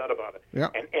work. No doubt about it. Yeah,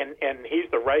 and he's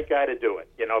the right guy to do it.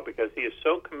 Because he is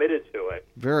so committed to it.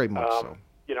 Very much so.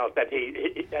 That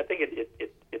he I think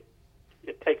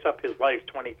it takes up his life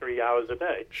 23 hours a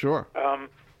day. Sure.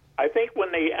 I think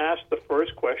when they asked the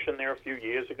first question there a few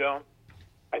years ago,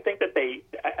 I think that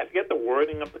I forget the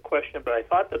wording of the question, but I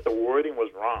thought that the wording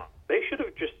was wrong. They should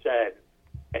have just said,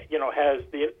 has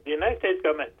the United States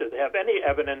government, does it have any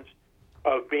evidence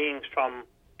of beings from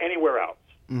anywhere else?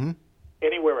 Mm-hmm.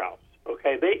 Anywhere else.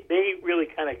 Okay, they really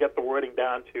kind of get the wording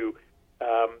down to,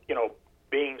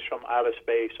 beings from outer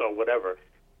space or whatever.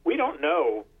 We don't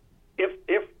know if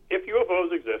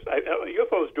UFOs exist.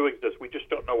 UFOs do exist. We just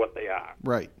don't know what they are.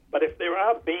 Right. But if there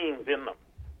are beings in them,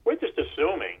 we're just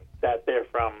assuming that they're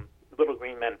from little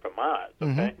green men from Mars.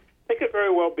 Okay. Mm-hmm. They could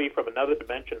very well be from another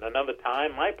dimension, another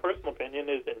time. My personal opinion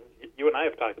is, and you and I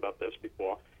have talked about this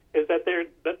before, is that they're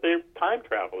time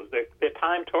travelers. They're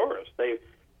time tourists.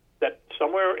 That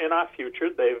somewhere in our future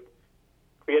they've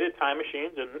created time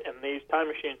machines, and these time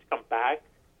machines come back,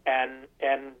 and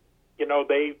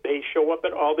they show up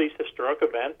at all these historic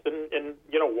events, and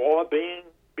war being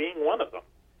one of them.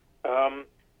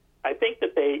 I think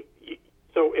that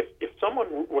so if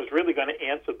someone was really going to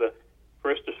answer the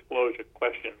first disclosure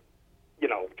question,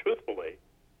 truthfully,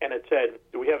 and it said,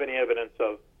 do we have any evidence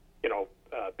of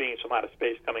beings from outer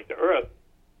space coming to Earth,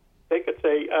 they could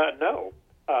say no.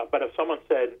 But if someone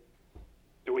said,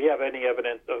 do we have any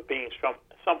evidence of beings from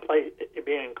someplace,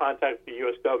 being in contact with the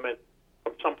U.S. government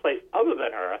from someplace other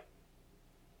than Earth,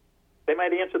 they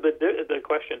might answer the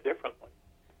question differently.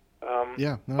 I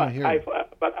hear you.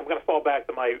 But I'm going to fall back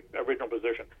to my original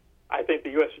position. I think the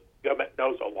U.S. government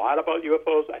knows a lot about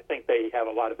UFOs. I think they have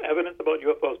a lot of evidence about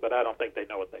UFOs, but I don't think they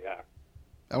know what they are.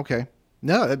 Okay.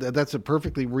 No, that's a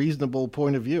perfectly reasonable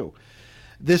point of view.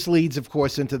 This leads, of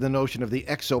course, into the notion of the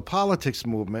exopolitics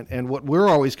movement and what we're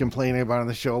always complaining about on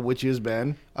the show, which has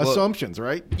been assumptions,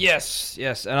 right? Yes.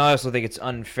 And I also think it's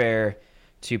unfair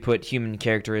to put human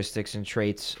characteristics and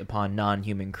traits upon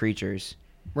non-human creatures.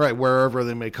 Right, wherever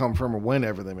they may come from or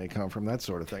whenever they may come from, that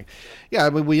sort of thing. Yeah,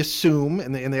 but we assume,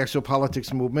 and the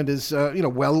exopolitics movement is,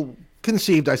 well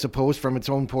conceived, I suppose, from its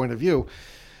own point of view.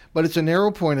 But it's a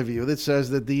narrow point of view that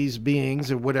says that these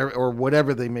beings, or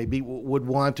whatever they may be, would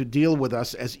want to deal with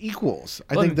us as equals.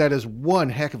 I think that is one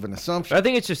heck of an assumption. I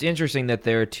think it's just interesting that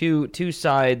there are two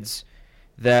sides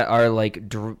that are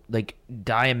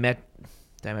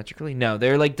diametrically. No,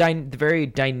 they're very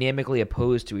dynamically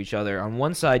opposed to each other. On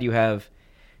one side, you have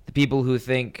the people who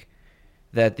think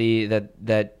that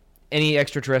any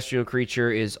extraterrestrial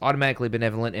creature is automatically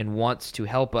benevolent and wants to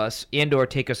help us and or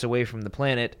take us away from the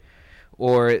planet,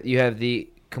 or you have the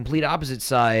complete opposite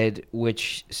side,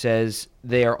 which says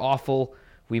they are awful,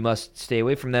 we must stay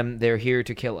away from them, they're here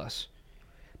to kill us.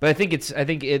 But I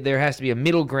think there has to be a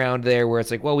middle ground there where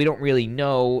it's like, well, we don't really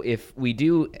know if we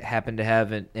do happen to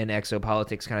have an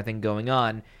exopolitics kind of thing going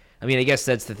on. I mean, I guess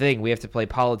that's the thing. We have to play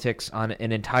politics on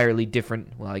an entirely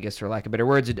different, well, I guess for lack of better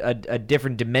words, a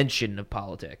different dimension of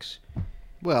politics.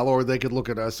 Well, or they could look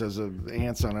at us as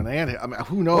ants on an ant. I mean,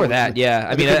 who knows? Or that, yeah.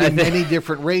 I mean, many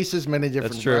different races, many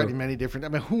different That's true. varieties, many different. I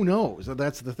mean, who knows?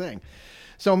 That's the thing.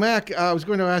 So, Mac, I was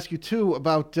going to ask you too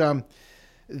about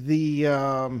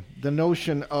the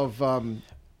notion of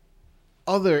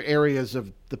other areas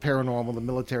of the paranormal. The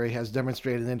military has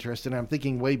demonstrated interest in. I'm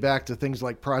thinking way back to things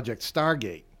like Project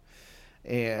Stargate.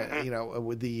 And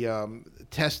with the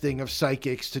testing of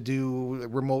psychics to do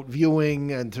remote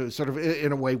viewing and to sort of,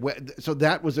 in a way, so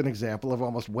that was an example of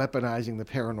almost weaponizing the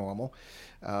paranormal,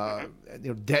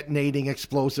 detonating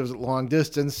explosives at long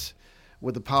distance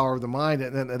with the power of the mind,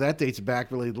 and that dates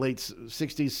back really late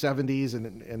 60s, 70s,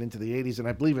 and into the 80s, and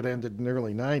I believe it ended in the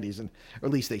early 90s, or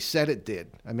at least they said it did.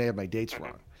 I may have my dates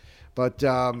wrong, but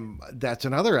that's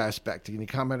another aspect. Can you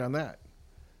comment on that?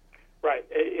 Right,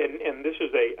 and this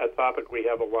is a topic we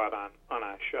have a lot on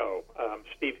our show.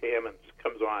 Steve Hammonds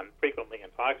comes on frequently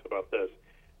and talks about this.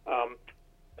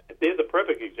 There's a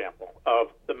perfect example of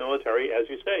the military, as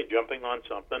you say, jumping on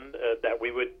something that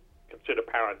we would consider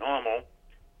paranormal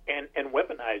and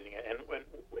weaponizing it.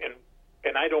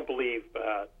 And I don't believe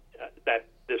that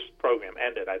this program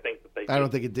ended. I think that I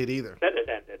don't think it did either. That it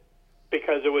ended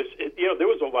because there was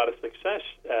a lot of success,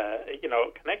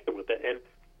 connected with it. And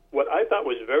what I thought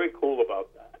was very cool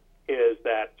about that is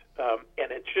that,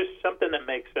 and it's just something that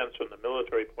makes sense from the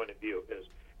military point of view, is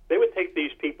they would take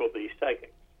these people, these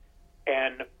psychics,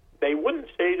 and they wouldn't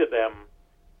say to them,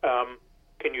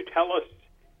 can you tell us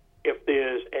if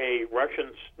there's a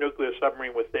Russian nuclear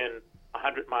submarine within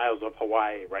 100 miles of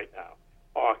Hawaii right now?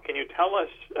 Or can you tell us,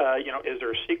 is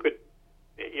there a secret,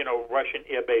 Russian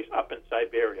air base up in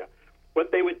Siberia?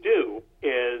 What they would do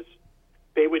is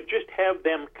they would just have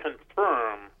them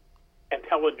confirm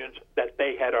intelligence that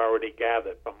they had already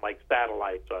gathered from like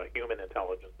satellites or human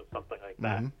intelligence or something like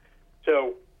that. Mm-hmm.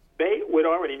 So they would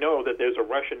already know that there's a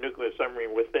Russian nuclear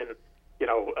submarine within,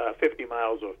 50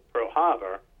 miles of Pearl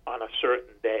Harbor on a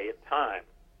certain day and time.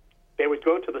 They would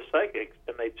go to the psychics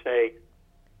and they'd say,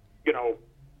 do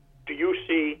you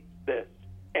see this?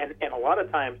 And a lot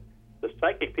of times the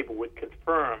psychic people would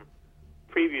confirm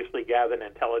previously gathered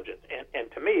intelligence. And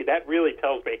to me, that really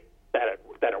tells me that it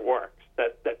works.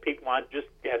 That people aren't just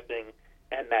guessing,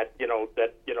 and that you're going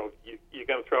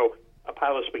to throw a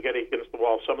pile of spaghetti against the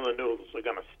wall. Some of the noodles are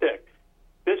going to stick.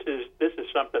 This is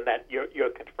something that you're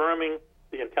confirming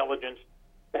the intelligence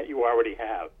that you already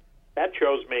have. That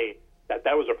shows me that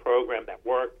was a program that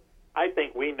worked. I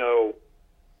think we know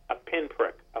a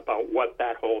pinprick about what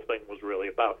that whole thing was really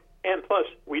about. And plus,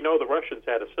 we know the Russians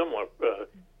had a similar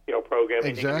program, and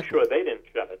exactly. I'm sure they didn't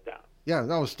shut it down. Yeah,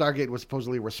 no, Stargate was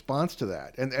supposedly a response to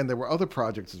that. And there were other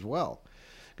projects as well.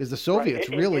 Because the Soviets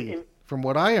from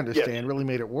what I understand, really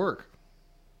made it work.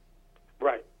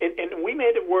 Right. And we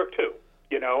made it work, too.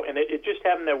 And it just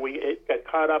happened that it got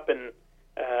caught up in,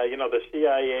 the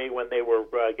CIA when they were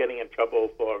getting in trouble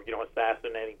for,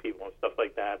 assassinating people and stuff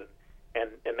like that.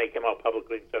 And they came out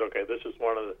publicly and said, okay, this is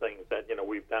one of the things that,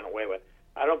 we've done away with.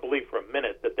 I don't believe for a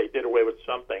minute that they did away with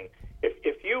something.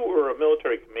 If you were a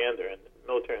military commander in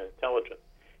military intelligence,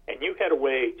 and you had a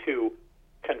way to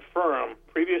confirm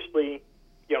previously,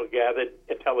 gathered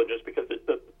intelligence, because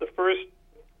the first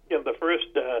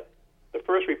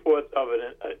report of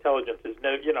an intelligence is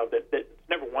never, that it's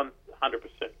never 100%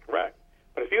 correct.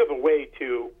 But if you have a way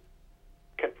to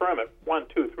confirm it, 1,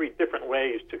 2, 3 different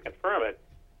ways to confirm it,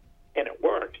 and it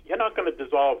works, you're not going to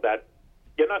dissolve that.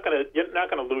 You're not going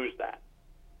to lose that.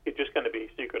 You're just going to be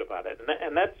secret about it,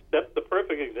 and that's the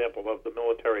perfect example of the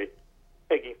military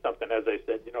taking something, as I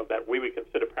said, that we would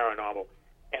consider paranormal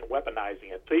and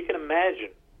weaponizing it. So you can imagine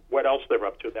what else they're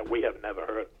up to that we have never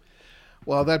heard.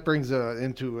 Well, that brings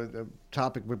into a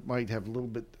topic we might have a little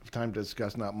bit of time to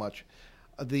discuss, not much.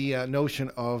 The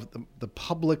notion of the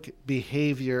public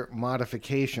behavior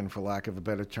modification, for lack of a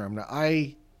better term. Now,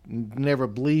 I never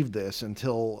believed this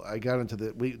until we got into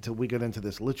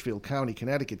this Litchfield County,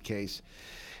 Connecticut case,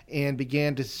 and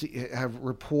began to have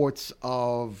reports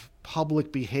of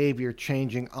public behavior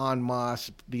changing en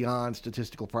masse beyond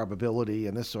statistical probability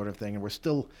and this sort of thing. And we're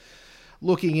still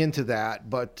looking into that,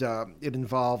 but it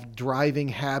involved driving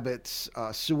habits,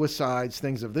 suicides,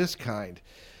 things of this kind.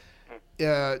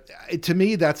 To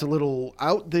me, that's a little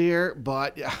out there,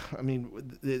 but I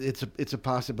mean, it's a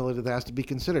possibility that has to be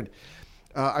considered.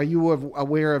 Are you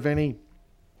aware of any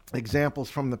examples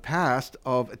from the past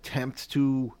of attempts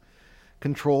to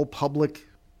control public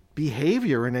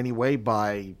behavior in any way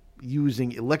by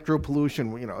using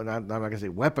electropollution? I'm not going to say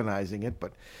weaponizing it,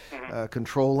 but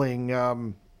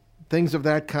controlling things of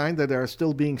that kind that are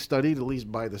still being studied, at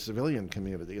least by the civilian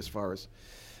community, as far as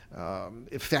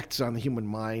effects on the human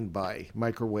mind by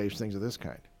microwaves, things of this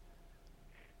kind.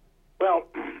 Well,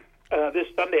 this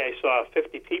Sunday I saw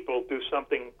 50 people do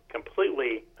something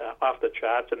completely off the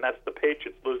charts, and that's the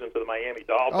Patriots losing to the Miami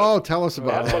Dolphins. Oh, tell us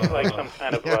about that. That looked like some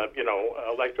kind of,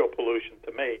 electropollution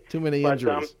to me. Too many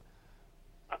injuries.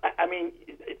 I mean,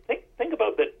 think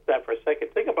about that for a second.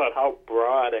 Think about how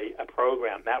broad a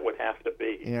program that would have to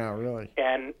be. Yeah, really.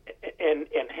 And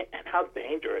how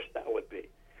dangerous that would be.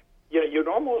 You'd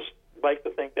almost like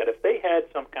to think that if they had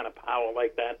some kind of power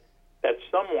like that, that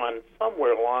someone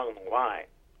somewhere along the line,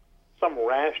 some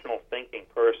rational thinking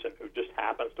person who just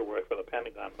happens to work for the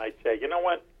Pentagon might say, you know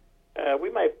what, we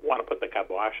might want to put the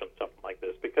kibosh on something like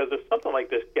this, because if something like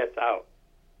this gets out,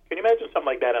 can you imagine something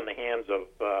like that in the hands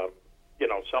of,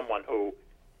 someone who,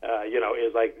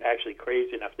 is like actually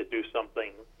crazy enough to do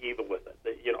something evil with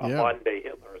it, a modern day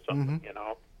Hitler or something,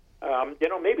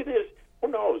 maybe there's, who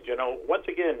knows, once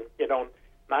again,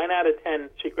 9 out of 10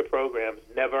 secret programs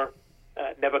never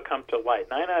come to light.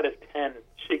 9 out of 10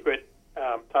 secret,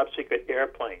 top secret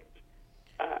airplanes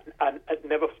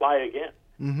never fly again.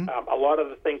 A lot of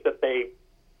the things that they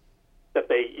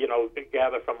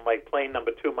gather from like plane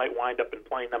number 2 might wind up in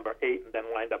plane number 8 and then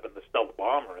wind up in the stealth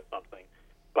bomber or something.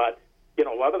 But a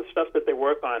lot of the stuff that they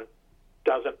work on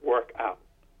doesn't work out.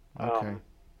 Okay.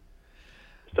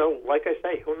 So, like I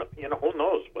say, who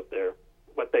knows what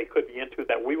they could be into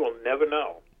that we will never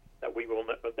know. That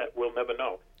we'll never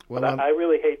know. Well, but I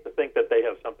really hate to think that they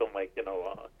have something like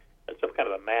some kind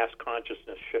of a mass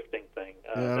consciousness shifting thing.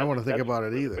 I don't want to think about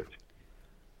it either.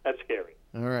 That's scary.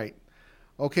 All right.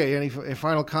 Okay. Any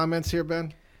final comments here,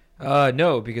 Ben?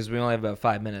 No, because we only have about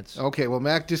 5 minutes. Okay. Well,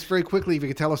 Mac, just very quickly, if you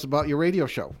could tell us about your radio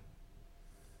show.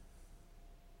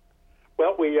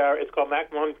 Well, it's called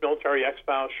Mac Malone's Military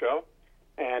X-Files Show,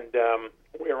 and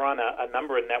we're on a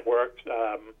number of networks.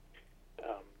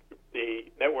 The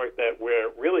network that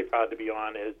we're really proud to be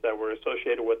on is that we're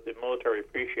associated with the Military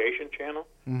Appreciation Channel,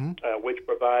 which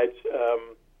provides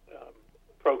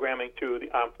programming to the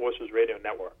Armed Forces Radio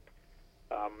Network.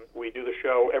 We do the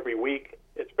show every week.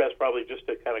 It's best probably just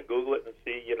to kind of Google it and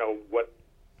see, what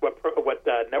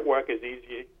network is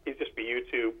easiest for you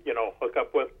to, hook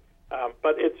up with.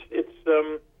 But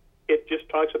it just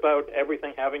talks about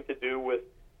everything having to do with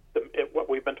what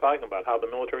we've been talking about, how the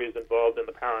military is involved in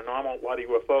the paranormal, a lot of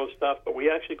UFO stuff. But we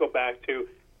actually go back to,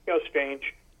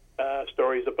 strange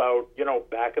stories about,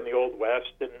 back in the Old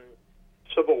West and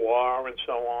Civil War and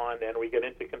so on. And we get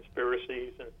into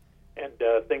conspiracies and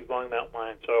things along that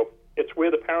line. So it's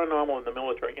where the paranormal and the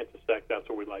military intersect. That's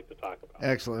what we like to talk about.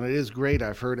 Excellent. It is great.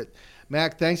 I've heard it.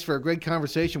 Mac, thanks for a great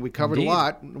conversation. We covered Indeed. a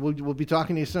lot. We'll be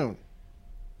talking to you soon.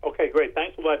 Okay, great.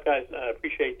 Thanks a lot, guys. I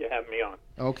appreciate you having me on.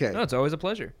 Okay. No, it's always a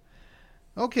pleasure.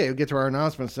 Okay, we'll get to our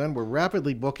announcements then. We're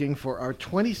rapidly booking for our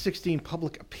 2016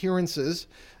 public appearances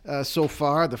so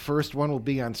far. The first one will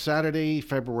be on Saturday,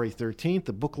 February 13th,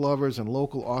 the Book Lovers and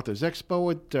Local Authors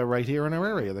Expo right here in our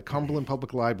area, the Cumberland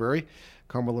Public Library,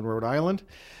 Cumberland, Rhode Island.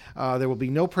 There will be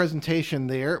no presentation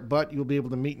there, but you'll be able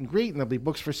to meet and greet, and there'll be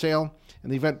books for sale.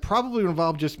 And the event probably will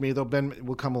involve just me, though Ben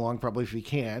will come along probably if he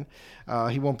can.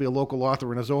 He won't be a local author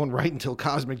in his own right until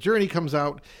Cosmic Journey comes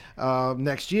out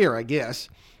next year, I guess.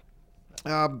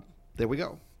 There we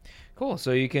go. Cool.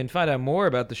 So you can find out more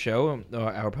about the show,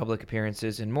 our public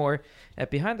appearances, and more at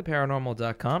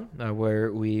BehindTheParanormal.com,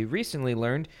 where we recently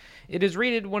learned it is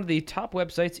rated one of the top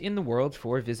websites in the world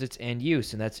for visits and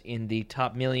use, and that's in the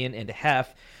top 1.5 million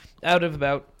out of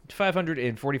about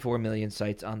 544 million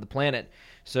sites on the planet.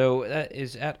 So that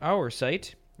is at our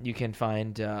site. You can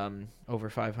find over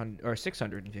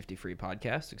 650 free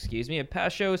podcasts, and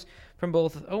past shows from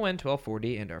both ON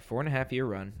 1240 and our 4.5-year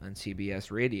run on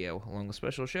CBS Radio, along with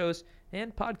special shows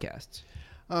and podcasts.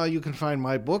 You can find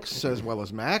my books, as well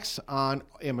as Mac's, on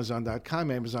Amazon.com,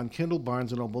 Amazon Kindle,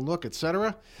 Barnes & Noble Nook,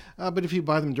 etc. But if you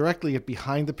buy them directly at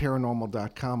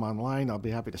BehindTheParanormal.com online, I'll be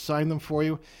happy to sign them for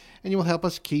you, and you will help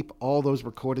us keep all those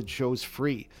recorded shows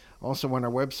free. Also on our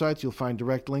websites, you'll find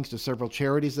direct links to several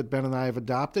charities that Ben and I have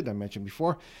adopted, I mentioned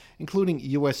before, including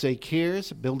USA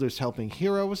Cares, Builders Helping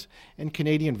Heroes, and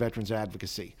Canadian Veterans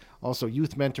Advocacy. Also,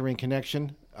 Youth Mentoring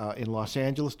Connection in Los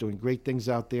Angeles, doing great things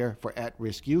out there for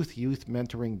at-risk youth,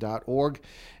 youthmentoring.org.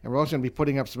 And we're also going to be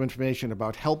putting up some information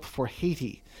about Help for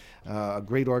Haiti, a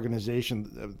great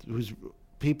organization whose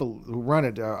people who run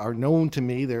it are known to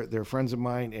me. They're friends of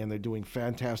mine, and they're doing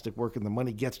fantastic work, and the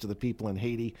money gets to the people in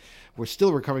Haiti. We're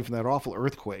still recovering from that awful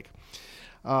earthquake.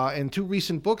 And 2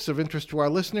 recent books of interest to our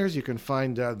listeners. You can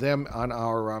find them on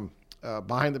our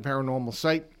Behind the Paranormal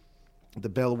site. The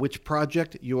Bell Witch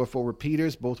Project, UFO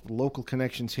Repeaters, both with local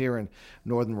connections here in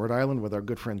northern Rhode Island with our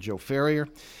good friend Joe Ferrier.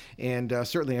 And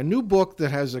certainly a new book that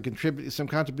has some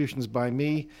contributions by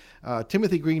me,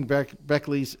 Timothy Green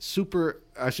Beckley's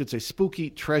Spooky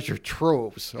Treasure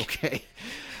Troves, okay?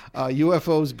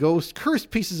 UFOs, ghosts,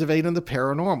 cursed pieces of 8 and the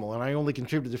paranormal. And I only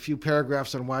contributed a few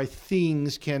paragraphs on why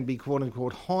things can be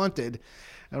quote-unquote haunted,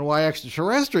 and why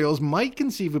extraterrestrials might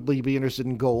conceivably be interested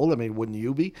in gold. I mean, wouldn't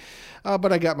you be?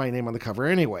 But I got my name on the cover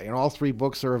anyway. And all 3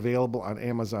 books are available on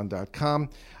Amazon.com,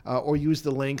 or use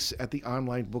the links at the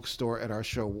online bookstore at our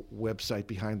show website,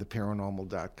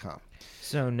 BehindTheParanormal.com.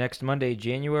 So next Monday,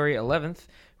 January 11th,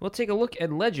 we'll take a look at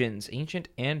legends, ancient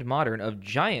and modern, of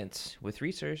giants with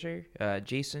researcher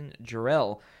Jason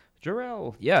Jarrell.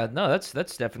 Yeah, no,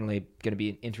 that's definitely going to be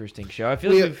an interesting show. I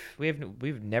feel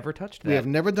we've never touched that. We have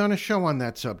never done a show on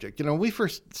that subject. You know, when we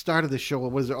first started the show,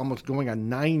 it was almost going on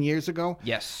 9 years ago.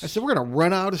 Yes. I said, we're going to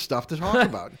run out of stuff to talk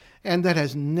about. And that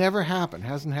has never happened.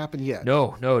 Hasn't happened yet.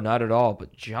 No, not at all.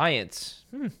 But giants.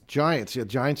 Giants, yeah,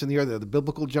 giants in the earth. The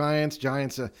biblical giants,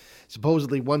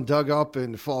 supposedly one dug up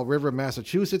in Fall River,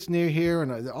 Massachusetts near here,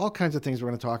 and all kinds of things we're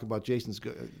going to talk about. Jason's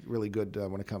really good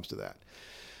when it comes to that.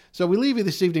 So we leave you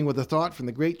this evening with a thought from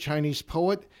the great Chinese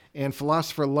poet and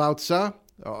philosopher Lao Tzu,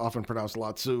 often pronounced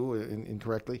Lao Tzu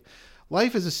incorrectly.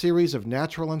 Life is a series of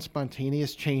natural and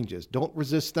spontaneous changes. Don't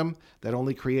resist them. That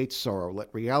only creates sorrow.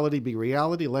 Let reality be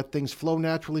reality. Let things flow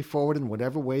naturally forward in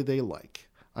whatever way they like.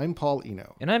 I'm Paul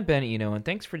Eno. And I'm Ben Eno, and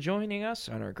thanks for joining us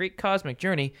on our great cosmic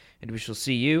journey, and we shall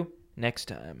see you next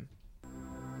time.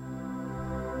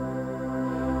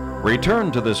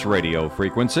 Return to this radio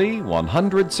frequency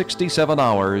 167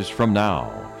 hours from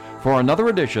now for another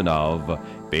edition of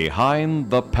Behind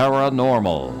the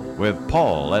Paranormal with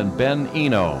Paul and Ben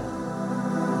Eno.